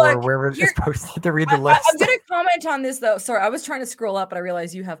video or wherever it's posted to read the list. I'm gonna comment on this though. Sorry, I was trying to scroll up, but I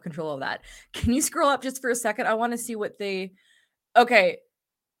realized you have control of that. Can you scroll up just for a second? I want to see what they. Okay,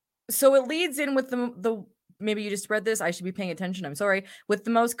 so it leads in with the. Maybe you just read this. I should be paying attention. I'm sorry. With the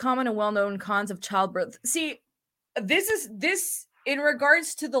most common and well-known cons of childbirth. See, this in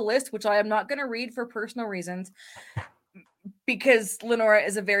regards to the list, which I am not going to read for personal reasons, because LeNora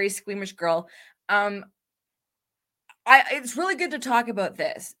is a very squeamish girl. It's really good to talk about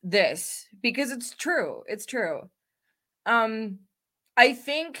this because it's true. It's true. I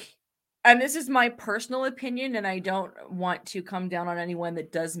think, and this is my personal opinion, and I don't want to come down on anyone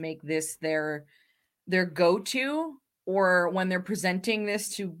that does make this their go-to, or when they're presenting this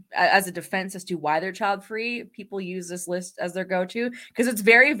to as a defense as to why they're child free, people use this list as their go-to because it's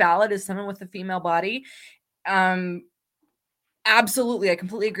very valid as someone with a female body. Absolutely, I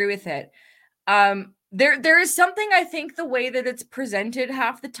completely agree with it. There is something, I think, the way that it's presented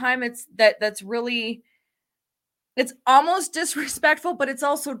half the time, that's really, it's almost disrespectful, but it's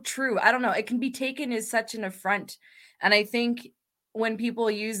also true. I don't know. It can be taken as such an affront, and I think when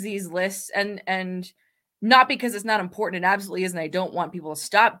people use these lists and not because it's not important, it absolutely is, and I don't want people to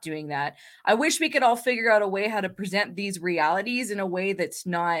stop doing that. I wish we could all figure out a way how to present these realities in a way that's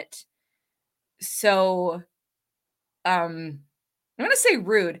not so I'm going to say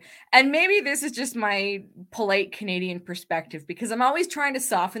rude. And maybe this is just my polite Canadian perspective, because I'm always trying to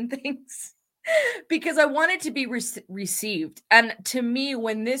soften things because I want it to be received. And to me,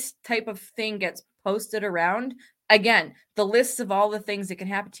 when this type of thing gets posted around, again, the lists of all the things that can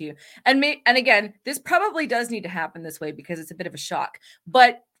happen to you. And again, this probably does need to happen this way because it's a bit of a shock.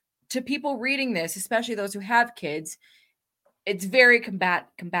 But to people reading this, especially those who have kids, it's very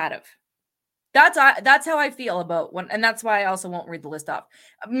combative. That's how I feel about one, and that's why I also won't read the list off.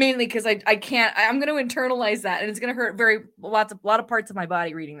 Mainly because I can't. I'm going to internalize that, and it's going to hurt a lot of parts of my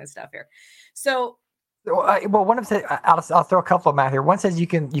body reading this stuff here. So, well, one of them said, I'll throw a couple of them out here. One says you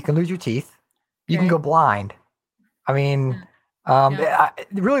can lose your teeth, you can go blind. I mean,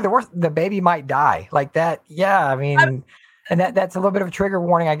 really, the worst, the baby might die like that. Yeah, I mean, and that's a little bit of a trigger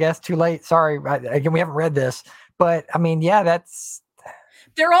warning, I guess. Too late. Sorry, again, we haven't read this, but I mean, yeah, that's.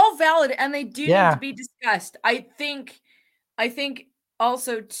 They're all valid, and they do need to be discussed. I think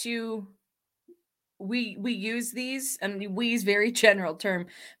also too, we use these, and we use very general term,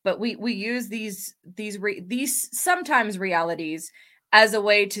 but we use these sometimes realities as a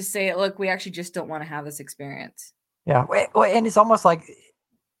way to say, look, we actually just don't want to have this experience. Yeah, well, and it's almost like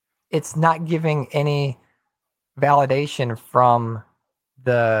it's not giving any validation from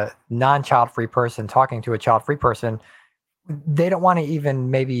the non-child free person talking to a child free person. They don't want to even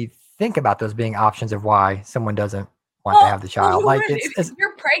maybe think about those being options of why someone doesn't want to have the child. Like if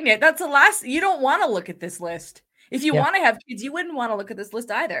you're pregnant, that's the last. You don't want to look at this list. If you want to have kids, you wouldn't want to look at this list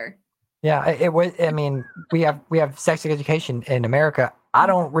either. Yeah, it was. I mean, we have sex education in America. I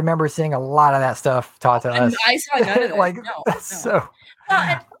don't remember seeing a lot of that stuff taught to us. I saw none of it. Like, no. So.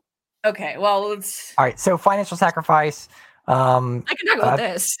 Okay, well, let's. All right. So financial sacrifice. I can talk about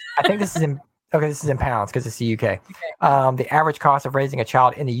this. I think this is in. Okay, this is in pounds because it's the UK. Okay. The average cost of raising a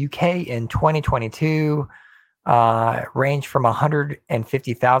child in the UK in 2022 ranged from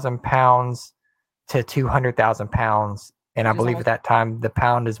 £150,000 to £200,000, and I believe at that time the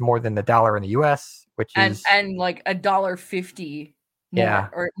pound is more than the dollar in the US, which is like $1.50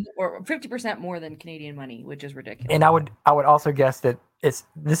 more, or 50% more than Canadian money, which is ridiculous. And I would also guess that this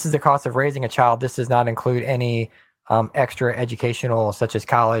is the cost of raising a child. This does not include any extra educational, such as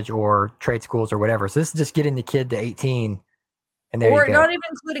college or trade schools or whatever. So this is just getting the kid to 18, and there you go. Not even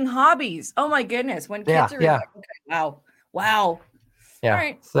including hobbies. Oh my goodness, when kids are like, okay, wow. Yeah. All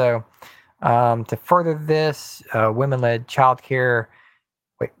right. So to further this, women-led childcare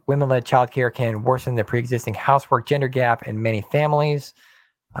can worsen the pre-existing housework gender gap in many families.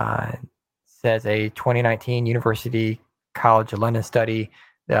 Says a 2019 University College London study.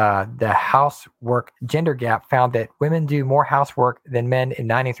 The housework gender gap found that women do more housework than men in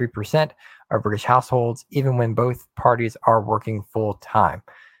 93% of British households, even when both parties are working full time.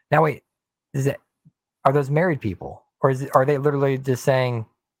 Now, wait, are those married people, or are they literally just saying,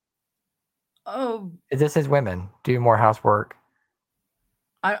 "Oh, this is women do more housework"?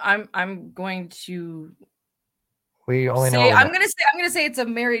 I'm going to We only say know. I'm gonna say it's a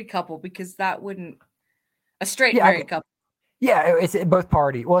married couple because that wouldn't a straight Yeah, married couple. yeah, it's both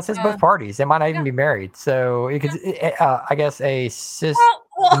parties. Well, it says both parties. They might not even Yeah. be married. So it could, I guess, a cis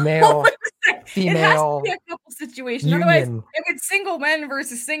Well, male it has to be female a couple situation. Otherwise, union. if it's single men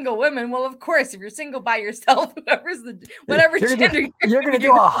versus single women, well, of course, if you're single by yourself, whatever gender You're gonna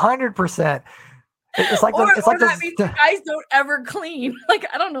do 100%. It's like or that those. means you guys don't ever clean. Like,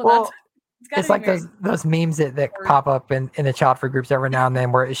 I don't know. Well, It's it's like those memes that pop up in the child free groups every now and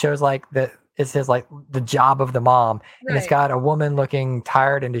then, where it shows like it says like the job of the mom, and it's got a woman looking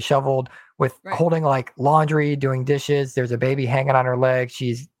tired and disheveled with holding like laundry, doing dishes. There's a baby hanging on her leg.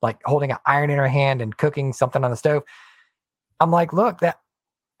 She's like holding an iron in her hand and cooking something on the stove. I'm like, look,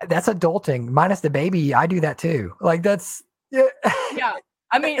 that's adulting minus the baby. I do that too. Like that's yeah.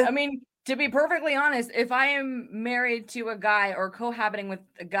 I mean, to be perfectly honest, if I am married to a guy or cohabiting with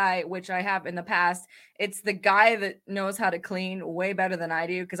a guy, which I have in the past, it's the guy that knows how to clean way better than I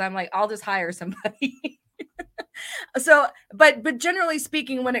do. Cause I'm like, I'll just hire somebody. So, but generally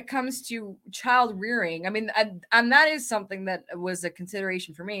speaking, when it comes to child rearing, I mean, and that is something that was a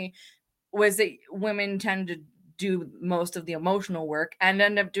consideration for me, was that women tend to do most of the emotional work and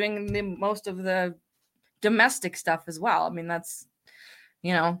end up doing most of the domestic stuff as well. I mean, that's,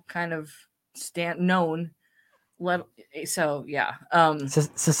 kind of known. So yeah.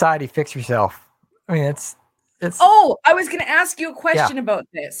 Society, fix yourself. I mean, it's. Oh, I was going to ask you a question about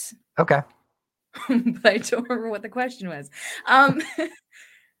this. Okay. But I don't remember what the question was.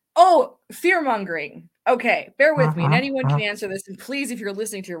 Oh, fear mongering. Okay, bear with me, and anyone can answer this. And please, if you're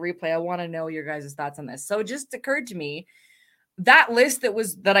listening to a replay, I want to know your guys' thoughts on this. So it just occurred to me that list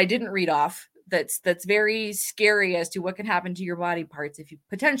that I didn't read off. That's very scary as to what can happen to your body parts if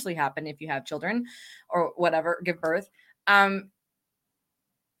you have children or whatever, give birth. You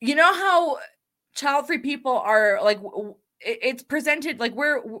know how child-free people are like, it's presented like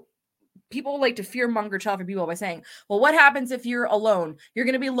people like to fear monger child-free people by saying, well, what happens if you're alone? You're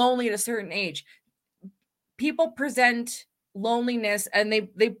going to be lonely at a certain age. People present loneliness and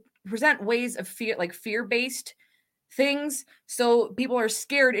they present ways of fear, like fear-based things. So people are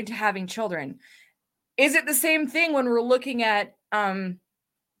scared into having children. Is it the same thing when we're looking at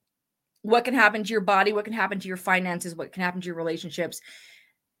what can happen to your body, what can happen to your finances, what can happen to your relationships?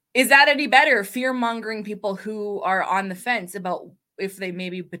 Is that any better? Fear mongering people who are on the fence about if they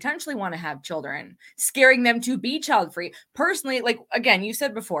maybe potentially want to have children, scaring them to be child free. Personally, like, again, you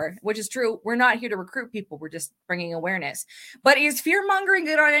said before, which is true, we're not here to recruit people. We're just bringing awareness. But is fear mongering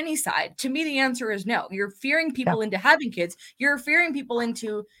good on any side? To me, the answer is no. You're fearing people into having kids. You're fearing people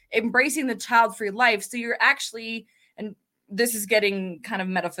into embracing the child free life. So you're actually, and this is getting kind of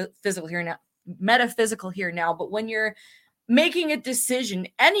metaphysical here now, but when you're making a decision,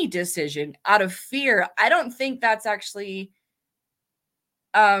 any decision out of fear, I don't think that's actually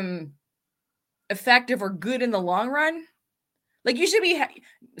effective or good in the long run. Like, you should be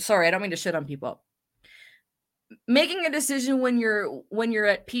sorry, I don't mean to shit on people. Making a decision when you're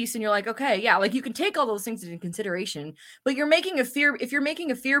at peace and you're like, okay, yeah, like you can take all those things into consideration, but if you're making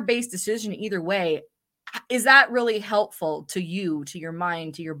a fear-based decision either way, is that really helpful to you, to your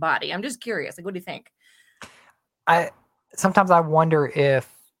mind, to your body? I'm just curious. Like, what do you think? Sometimes I wonder if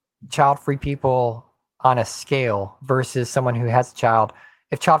child-free people on a scale versus someone who has a child,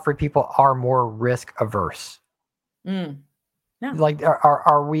 if child-free people are more risk averse. Yeah. Like,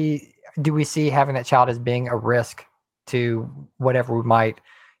 do we see having that child as being a risk to whatever we might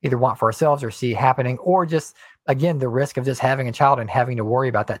either want for ourselves or see happening, or just, again, the risk of just having a child and having to worry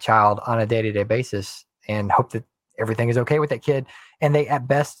about that child on a day-to-day basis and hope that everything is okay with that kid, and they at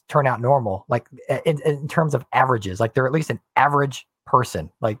best turn out normal, like in terms of averages, like they're at least an average person,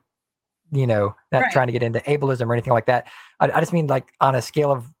 like, not trying to get into ableism or anything like that. I just mean, like, on a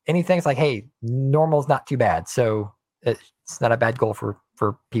scale of anything, it's like, hey, normal's not too bad, so it's not a bad goal for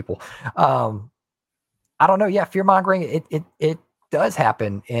people. I don't know. Yeah, fear mongering, it does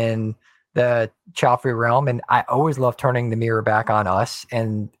happen in the child free realm, and I always love turning the mirror back on us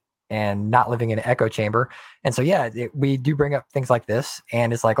and not living in an echo chamber. And so, yeah, we do bring up things like this,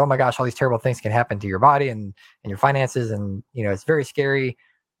 and it's like, oh my gosh, all these terrible things can happen to your body and your finances, and it's very scary.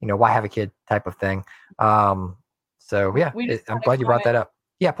 Why have a kid type of thing. So yeah, I'm glad you brought that up.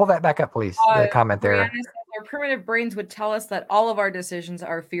 Yeah, pull that back up, please. The comment there. Our primitive brains would tell us that all of our decisions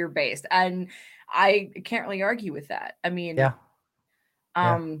are fear-based, and I can't really argue with that. I mean,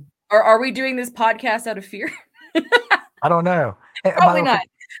 Are we doing this podcast out of fear? I don't know. Probably not.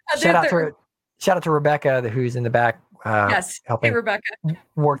 Shout out to Rebecca, who's in the back, yes, helping Rebecca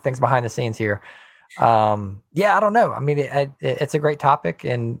work things behind the scenes here. Yeah, I don't know. I mean, it's a great topic,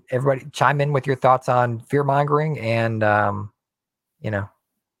 and everybody chime in with your thoughts on fear mongering and,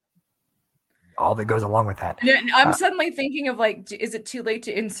 all that goes along with that. I'm suddenly thinking of like, is it too late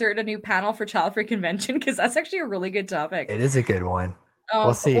to insert a new panel for Child Free Convention? Because that's actually a really good topic. It is a good one.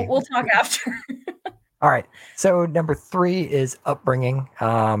 We'll see. We'll talk after. All right. So number 3 is upbringing.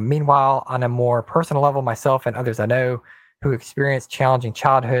 Meanwhile, on a more personal level, myself and others I know who experience challenging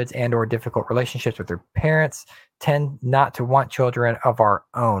childhoods and or difficult relationships with their parents tend not to want children of our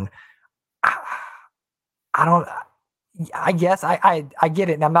own. I guess I get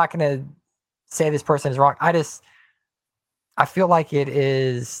it. And I'm not going to say this person is wrong. I feel like it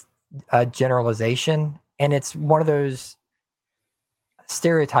is a generalization, and it's one of those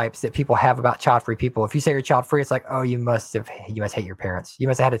stereotypes that people have about child-free people. If you say you're child-free, it's like, oh, you must hate your parents. You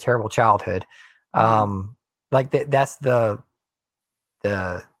must have had a terrible childhood. Like that's the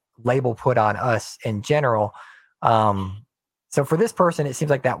label put on us in general. So for this person, it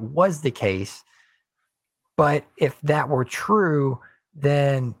seems like that was the case. But if that were true,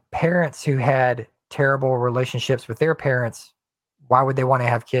 then parents who had terrible relationships with their parents, why would they want to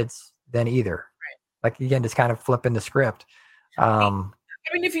have kids then either? Right. Like, again, just kind of flipping the script. I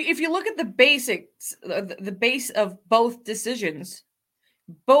mean, if you look at the basics, the base of both decisions,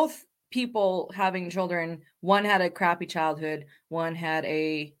 both people having children, one had a crappy childhood, one had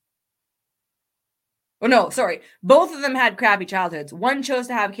both of them had crappy childhoods. One chose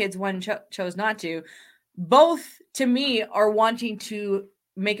to have kids, one chose not to. Both, to me, are wanting to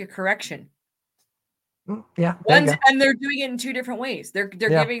make a correction. Yeah. And they're doing it in two different ways. They're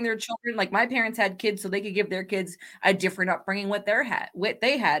giving their children, like my parents had kids so they could give their kids a different upbringing what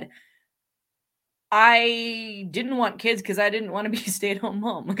they had. I didn't want kids because I didn't want to be a stay-at-home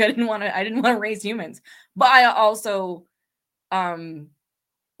mom. Like I didn't want to raise humans. But I also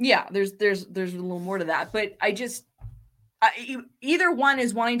there's a little more to that. But either one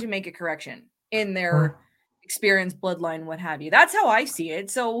is wanting to make a correction in their experience, bloodline, what have you. That's how I see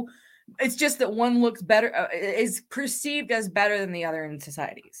it. So it's just that one looks better, is perceived as better than the other in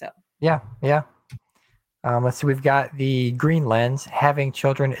society. So yeah. Let's see. We've got the green lens. Having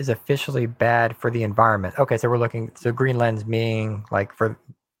children is officially bad for the environment. Okay, so we're looking. So green lens being like for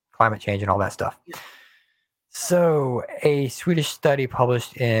climate change and all that stuff. Yeah. So a Swedish study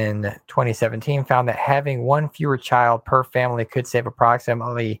published in 2017 found that having one fewer child per family could save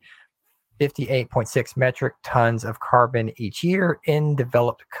approximately 58.6 metric tons of carbon each year in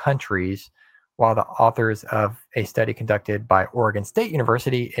developed countries, while the authors of a study conducted by Oregon State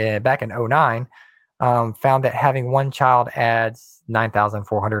University back in 2009 found that having one child adds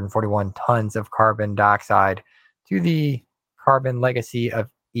 9,441 tons of carbon dioxide to the carbon legacy of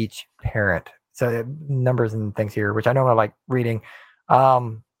each parent. So numbers and things here, which I know I like reading. I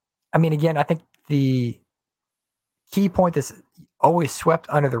mean, again, I think the key point that's always swept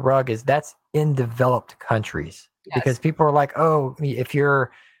under the rug is that's in developed countries. Yes. Because people are like, oh, if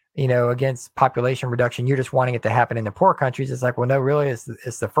you're, against population reduction, you're just wanting it to happen in the poor countries. It's like, well, no, really, it's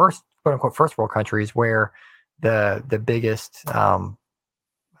the first, quote unquote, first world countries where the biggest pollutants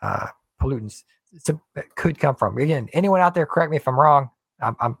could come from. Again, anyone out there, correct me if I'm wrong.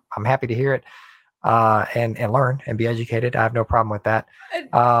 I'm happy to hear it and learn and be educated. I have no problem with that.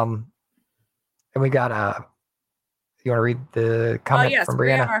 And we got you want to read the comment from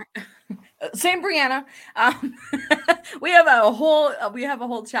Brianna? Same Brianna. We have a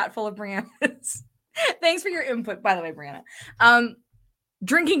whole chat full of Briannas. Thanks for your input, by the way, Brianna.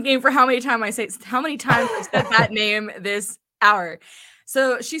 Drinking game for how many times I said that name this hour.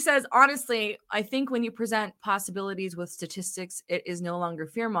 So she says, honestly, I think when you present possibilities with statistics, it is no longer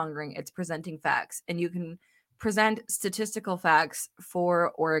fear mongering. It's presenting facts, and you can present statistical facts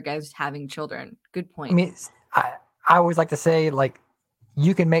for or against having children. Good point. I mean, I always like to say, like,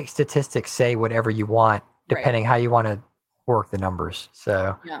 you can make statistics say whatever you want, depending how you want to work the numbers.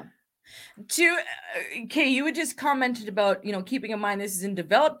 So yeah. You had just commented about, keeping in mind this is in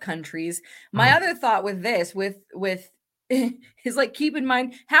developed countries. My other thought with this, with is like, keep in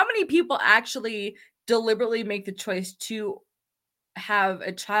mind how many people actually deliberately make the choice to have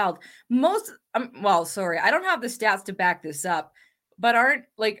a child. I don't have the stats to back this up, but aren't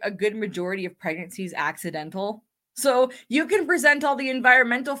like a good majority of pregnancies accidental? So you can present all the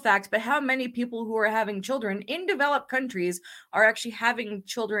environmental facts, but how many people who are having children in developed countries are actually having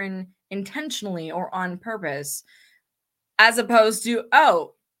children intentionally or on purpose, as opposed to,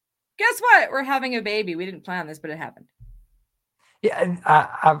 oh, guess what? We're having a baby. We didn't plan this, but it happened. Yeah,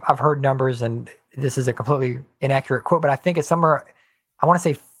 I've heard numbers, and this is a completely inaccurate quote, but I think it's somewhere, I want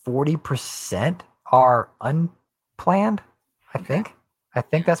to say 40% are unplanned, I think. I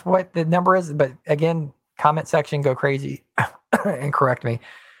think that's what the number is. But again, comment section, go crazy and correct me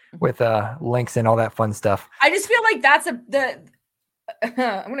with links and all that fun stuff. I just feel like that's I'm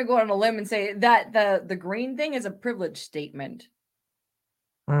going to go on a limb and say that the green thing is a privilege statement.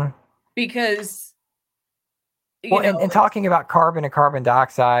 Because and talking about carbon and carbon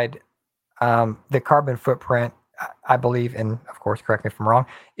dioxide, the carbon footprint, I believe, and of course, correct me if I'm wrong,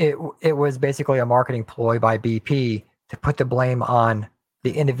 it was basically a marketing ploy by BP to put the blame on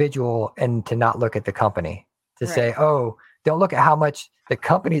the individual and to not look at the company, to say, oh, don't look at how much the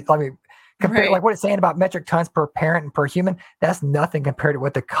company, compare, like what it's saying about metric tons per parent and per human, that's nothing compared to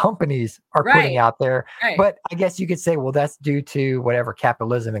what the companies are putting out there. But I guess you could say, well, that's due to whatever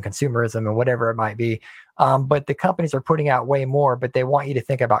capitalism and consumerism and whatever it might be. But the companies are putting out way more, but they want you to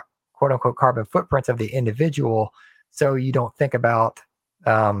think about quote unquote carbon footprints of the individual. So you don't think about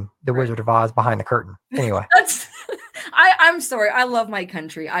the Wizard of Oz behind the curtain. Anyway. I'm sorry. I love my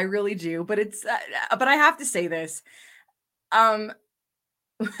country. I really do. But but I have to say this.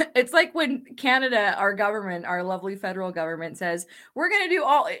 It's like when Canada, our government, our lovely federal government says, we're going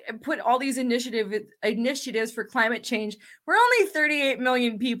to put all these initiatives for climate change. We're only 38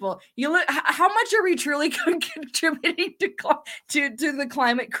 million people. You look, how much are we truly contributing to the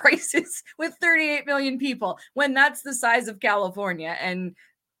climate crisis with 38 million people when that's the size of California? And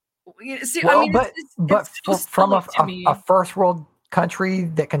see, well, I mean, from a first world country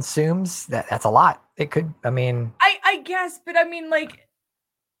that consumes that's a lot. It could, I guess, but I mean, like,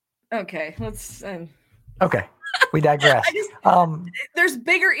 okay, let's. Okay, we digress. There's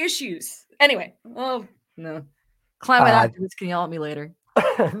bigger issues. Anyway, oh no, climate activists can yell at me later.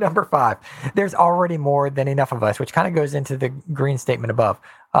 Number 5, there's already more than enough of us, which kind of goes into the green statement above.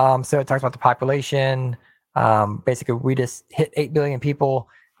 So it talks about the population. Basically, we just hit 8 billion people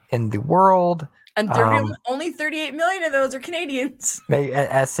in the world. And only 38 million of those are Canadians.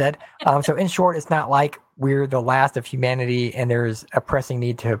 As said. So in short, it's not like we're the last of humanity and there's a pressing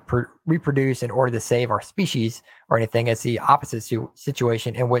need to reproduce in order to save our species or anything. It's the opposite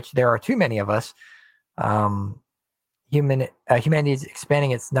situation in which there are too many of us. Humanity is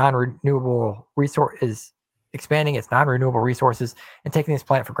expanding its non-renewable resources and taking this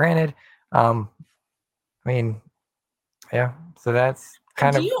planet for granted. Yeah. So that's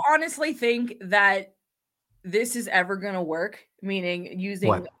kind of. Do you honestly think that this is ever going to work? Meaning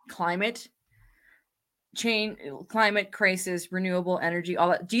using climate change, climate crisis, renewable energy, all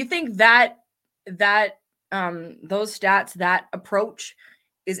that. Do you think that those stats, that approach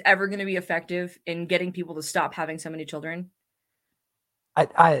is ever going to be effective in getting people to stop having so many children?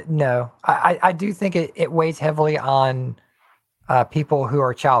 No. I do think it weighs heavily on people who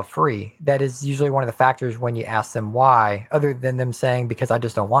are child free. That is usually one of the factors when you ask them why, other than them saying, because I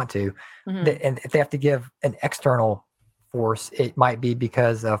just don't want to. And if they have to give an external force, it might be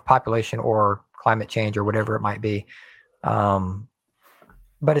because of population or climate change or whatever it might be.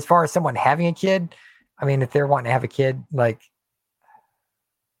 But as far as someone having a kid, if they're wanting to have a kid, like,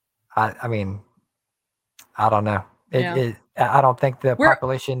 I don't know. I don't think the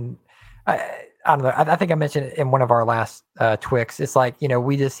population, I don't know. I think I mentioned it in one of our last TWICs. It's like,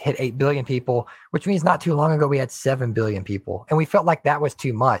 we just hit 8 billion people, which means not too long ago we had 7 billion people. And we felt like that was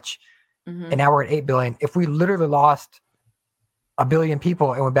too much. And now we're at 8 billion. If we literally lost 1 billion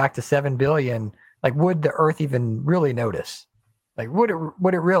people and went back to 7 billion, like, would the earth even really notice? Like, would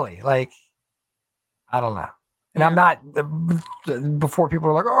it really? Like, I don't know. And I'm not, before people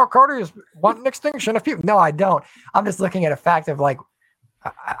are like, oh, Carter is wanting extinction of people. No, I don't. I'm just looking at a fact of, like,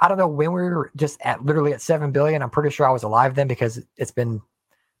 I don't know when we were just literally at 7 billion. I'm pretty sure I was alive then because it's been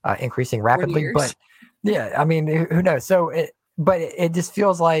increasing rapidly. But yeah, who knows? So, it just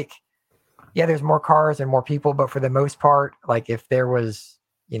feels like, yeah, there's more cars and more people, but for the most part, like, if there was,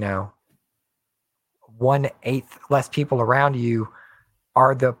 1/8 less people around you,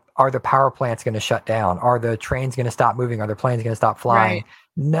 are the power plants going to shut down? Are the trains going to stop moving? Are the planes going to stop flying?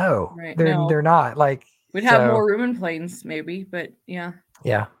 No, they're not. Like, we'd have more room in planes, maybe, but yeah.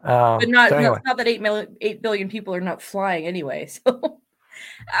 Yeah. But not that 8 billion people are not flying anyway. So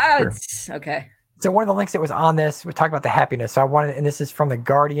it's okay. So one of the links that was on this, we talked about the happiness. So and this is from The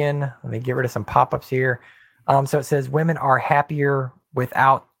Guardian. Let me get rid of some pop-ups here. So it says women are happier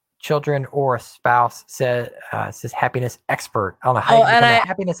without children or a spouse, says happiness expert. I don't know how you become a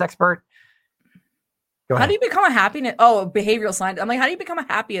happiness expert. How do you become a happiness? Oh, behavioral scientist. I'm like, how do you become a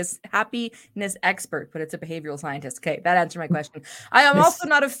happiness expert? But it's a behavioral scientist. Okay, that answered my question. I am also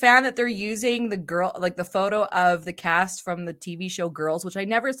not a fan that they're using the photo of the cast from the TV show Girls, which I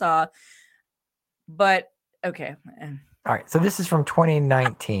never saw. But okay. All right. So this is from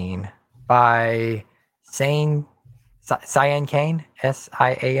 2019 by Sane Cyan Cane,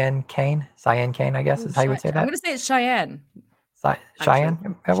 Sian Cane, Cyan Cane, I guess Ooh, is how you would say I'm that. going to say it's Cheyenne.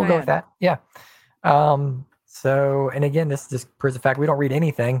 Cheyenne. Yeah, we'll go with that. Yeah. So, and again, this just proves the fact we don't read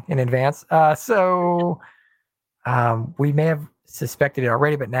anything in advance. We may have suspected it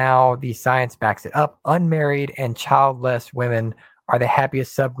already, but now the science backs it up. Unmarried and childless women are the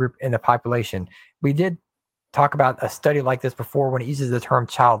happiest subgroup in the population. We did talk about a study like this before when it uses the term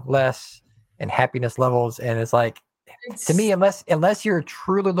childless and happiness levels, and it's like, to me, unless you're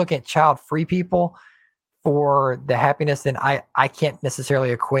truly looking at child-free people for the happiness, then I can't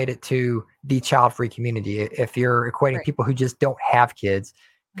necessarily equate it to the child-free community. If you're equating people who just don't have kids,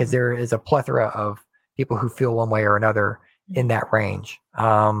 because there is a plethora of people who feel one way or another in that range.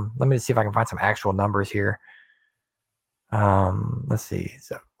 Let me see if I can find some actual numbers here. Let's see.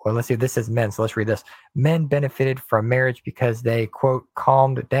 Let's see. This is men. So let's read this. Men benefited from marriage because they, quote,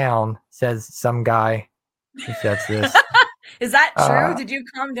 calmed down, says some guy who says this. Is that true? Did you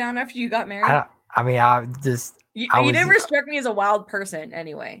calm down after you got married? You never struck me as a wild person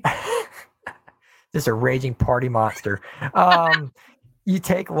anyway. Just a raging party monster. You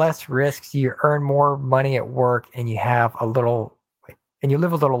take less risks, you earn more money at work, and you live a little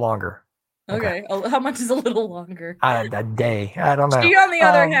longer. Okay. How much is a little longer? A day. I don't know. She, on the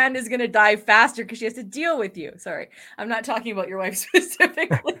other hand, is going to die faster because she has to deal with you. Sorry. I'm not talking about your wife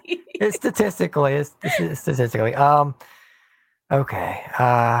specifically. It's statistically. Okay.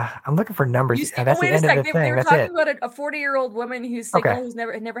 I'm looking for numbers. That's the end of the thing. They were talking about a 40-year-old woman who's single, who's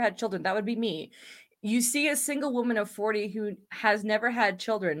never had children. That would be me. You see a single woman of 40 who has never had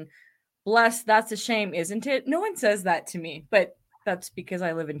children. Bless, that's a shame, isn't it? No one says that to me, but that's because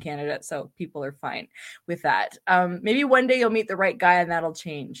I live in Canada, so people are fine with that. Maybe one day you'll meet the right guy and that'll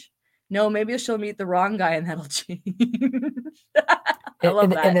change. No, maybe she'll meet the wrong guy and that'll change. I love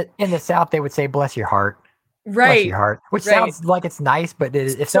that. In the South, they would say, bless your heart. Right. Bless your heart. Which sounds like it's nice, but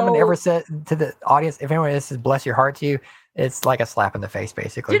if someone ever said to the audience, if anyone says bless your heart to you, it's like a slap in the face,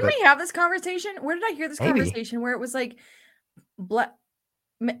 basically. Didn't we have this conversation? Where did I hear this conversation where it was like, I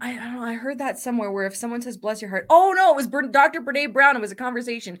don't know. I heard that somewhere where if someone says bless your heart. Oh, no, it was Dr. Brene Brown. It was a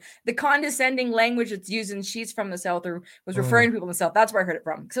conversation. The condescending language that's used, and she's from the South or was referring to people in the South. That's where I heard it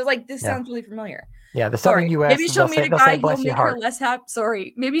from. So like, this sounds really familiar. Yeah, the Southern U.S. Maybe she'll meet a guy who'll make her less happy.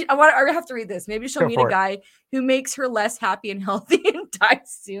 Sorry. Maybe I have to read this. Maybe she'll meet a guy who makes her less happy and healthy and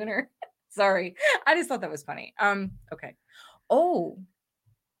dies sooner. Sorry. I just thought that was funny. Okay. Oh,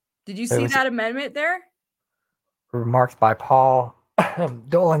 did you see that amendment there? Remarks by Paul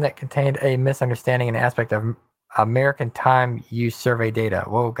Dolan that contained a misunderstanding and aspect of American time use survey data.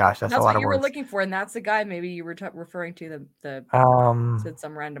 Whoa, gosh, that's a lot of words. That's what you were looking for, and that's the guy maybe you were referring to. The said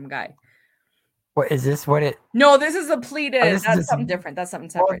some random guy. What is this? What it? No, this is a pleaded. That's something different. That's something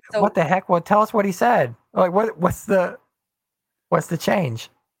separate. So, what the heck? Well, tell us what he said. Like, what's the change?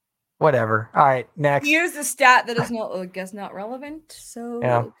 Whatever. All right, next. He used a stat that is not, I guess, not relevant. So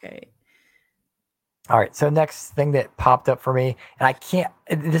okay. All right. So next thing that popped up for me, and I can't.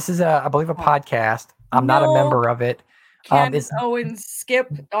 This is I believe a podcast. I'm not a member of it. Candace Owens,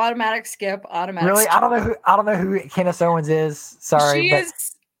 automatic skip. Really, I don't know who Candace Owens is. Sorry, she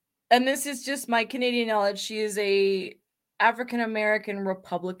is, and this is just my Canadian knowledge. She is a African American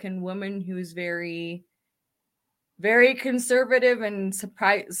Republican woman who's very, very conservative and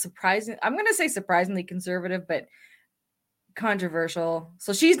surprising. I'm going to say surprisingly conservative, but controversial.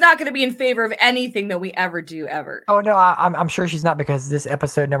 So she's not going to be in favor of anything that we ever do ever. Oh no, I'm sure she's not, because this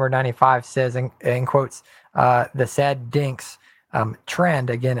episode number 95 says in quotes, the sad dinks trend,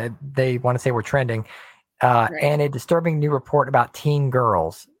 again, they want to say we're trending, and a disturbing new report about teen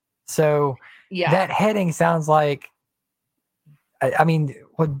girls. So that heading sounds like, I mean,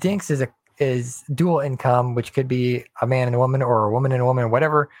 what dinks is dual income, which could be a man and a woman or a woman and a woman,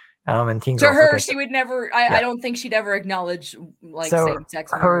 whatever. And teen girls. To her, she would never. I don't think she'd ever acknowledge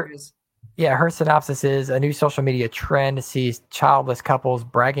same-sex marriages. Yeah, her synopsis is: a new social media trend sees childless couples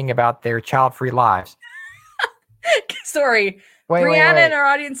bragging about their child-free lives. Sorry, Brianna in our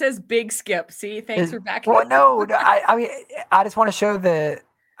audience says big skip. See, thanks for backing. Well, no, I mean, I just want to show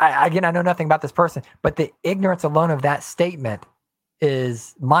I know nothing about this person, but the ignorance alone of that statement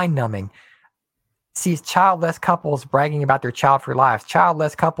is mind-numbing. Sees childless couples bragging about their child-free lives.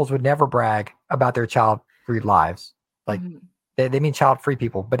 Childless couples would never brag about their child-free lives. Like they mean child-free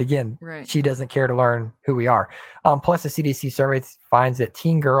people. But again, she doesn't care to learn who we are. Plus, the CDC survey finds that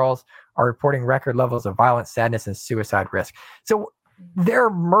teen girls are reporting record levels of violence, sadness, and suicide risk. So they're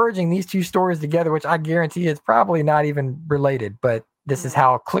merging these two stories together, which I guarantee is probably not even related. But this is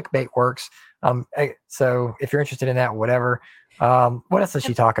how clickbait works. So if you're interested in that, whatever. What else does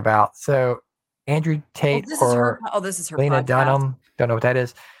she talk about? So Andrew Tate this or is her Lena podcast. Dunham. Don't know what that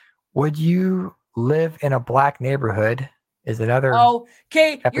is. Would you live in a black neighborhood? Is another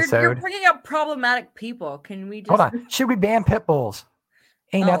okay. episode. You're bringing up problematic people. Can we just hold on? Should we ban pit bulls?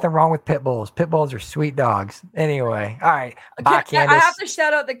 Ain't nothing wrong with pit bulls. Pit bulls are sweet dogs. Anyway, all right. Bye, Candace. I have to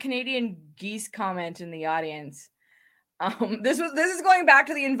shout out the Canadian geese comment in the audience. This is going back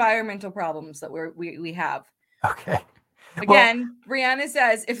to the environmental problems that we have. Okay. Again, Brianna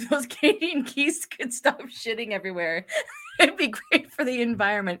says if those Canadian geese could stop shitting everywhere, it'd be great for the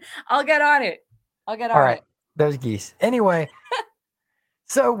environment. I'll get on it. All right. Those geese. Anyway,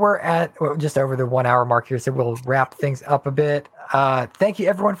 so we're at just over the 1 hour mark here, so we'll wrap things up a bit. Thank you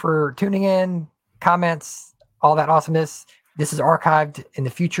everyone for tuning in, comments, all that awesomeness. This is archived in the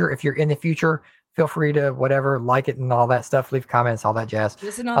future. If you're in the future, feel free to like it and all that stuff. Leave comments, all that jazz.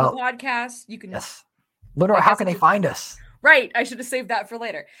 Listen on the podcast. You can. Yes. LeNora, how can they find us? Right. I should have saved that for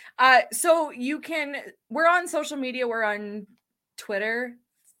later. So we're on social media. We're on Twitter,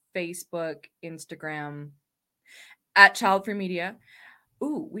 Facebook, Instagram, at Childfree Media.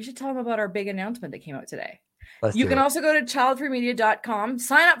 Ooh, we should tell them about our big announcement that came out today. You can also go to ChildfreeMedia.com,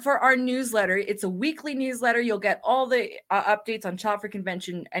 sign up for our newsletter. It's a weekly newsletter. You'll get all the updates on Child Free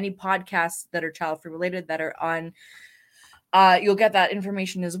Convention, any podcasts that are child free related that are on. You'll get that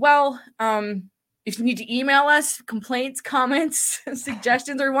information as well. If you need to email us complaints, comments,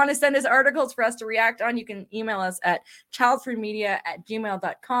 suggestions, or want to send us articles for us to react on, you can email us at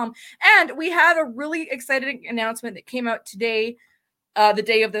childfreemedia@gmail.com. And we have a really exciting announcement that came out today, the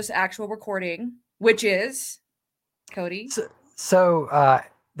day of this actual recording, which is, Cody? So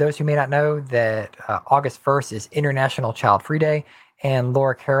those who may not know that August 1st is International Child Free Day, and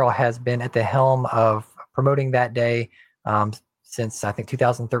Laura Carroll has been at the helm of promoting that day since, I think,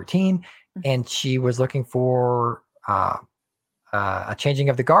 2013. And she was looking for a changing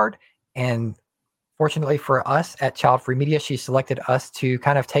of the guard. And fortunately for us at Child Free Media, she selected us to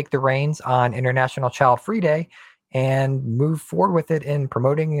kind of take the reins on International Child Free Day and move forward with it in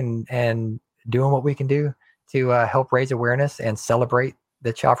promoting and doing what we can do to help raise awareness and celebrate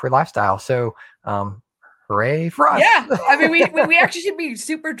the child-free lifestyle. So hooray for us. Yeah, I mean, we actually should be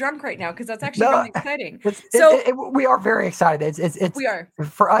super drunk right now because that's actually really exciting. We are very excited. We are.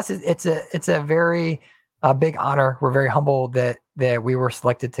 For us, it's a very big honor. We're very humbled that we were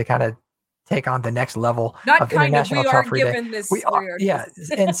selected to kind of take on the next level of International Child Free Day. Yeah,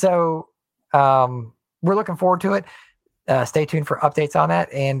 and so we're looking forward to it. Stay tuned for updates on that.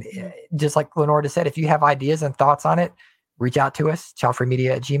 And just like LeNora said, if you have ideas and thoughts on it, reach out to us,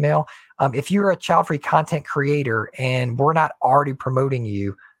 childfreemedia@gmail.com. If you're a child-free content creator and we're not already promoting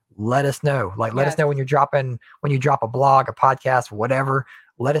you, let us know. Let us know when you drop a blog, a podcast, whatever.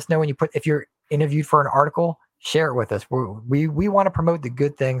 Let us know if you're interviewed for an article, share it with us. We want to promote the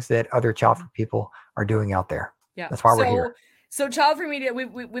good things that other child-free people are doing out there. Yeah, that's why we're here. So Child Free Media,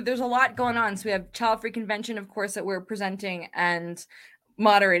 there's a lot going on. So we have Child Free Convention, of course, that we're presenting and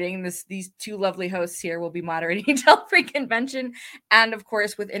moderating. These two lovely hosts here will be moderating Child Free Convention, and of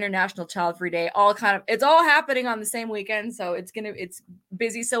course with International Child Free Day. It's all happening on the same weekend, so it's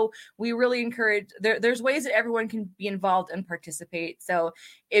busy. So we really encourage. There's ways that everyone can be involved and participate. So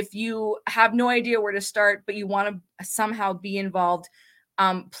if you have no idea where to start, but you want to somehow be involved,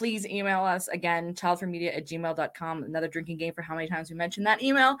 please email us again, childfreemedia@gmail.com. Another drinking game for how many times we mentioned that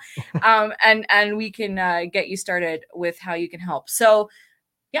email. And we can get you started with how you can help. So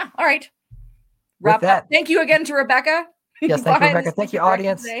yeah. All right. Wrap up. Thank you again to Rebecca. Yes. Thank you, Rebecca. Thank you,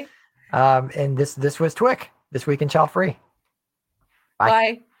 audience. And this was t.w.i.c, This Week in Child Free.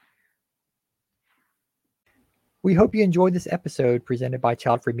 Bye. We hope you enjoyed this episode presented by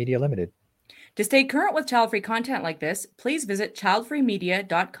Childfree Media Ltd. To stay current with child-free content like this, please visit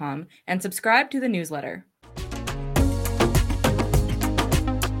childfreemedia.com and subscribe to the newsletter.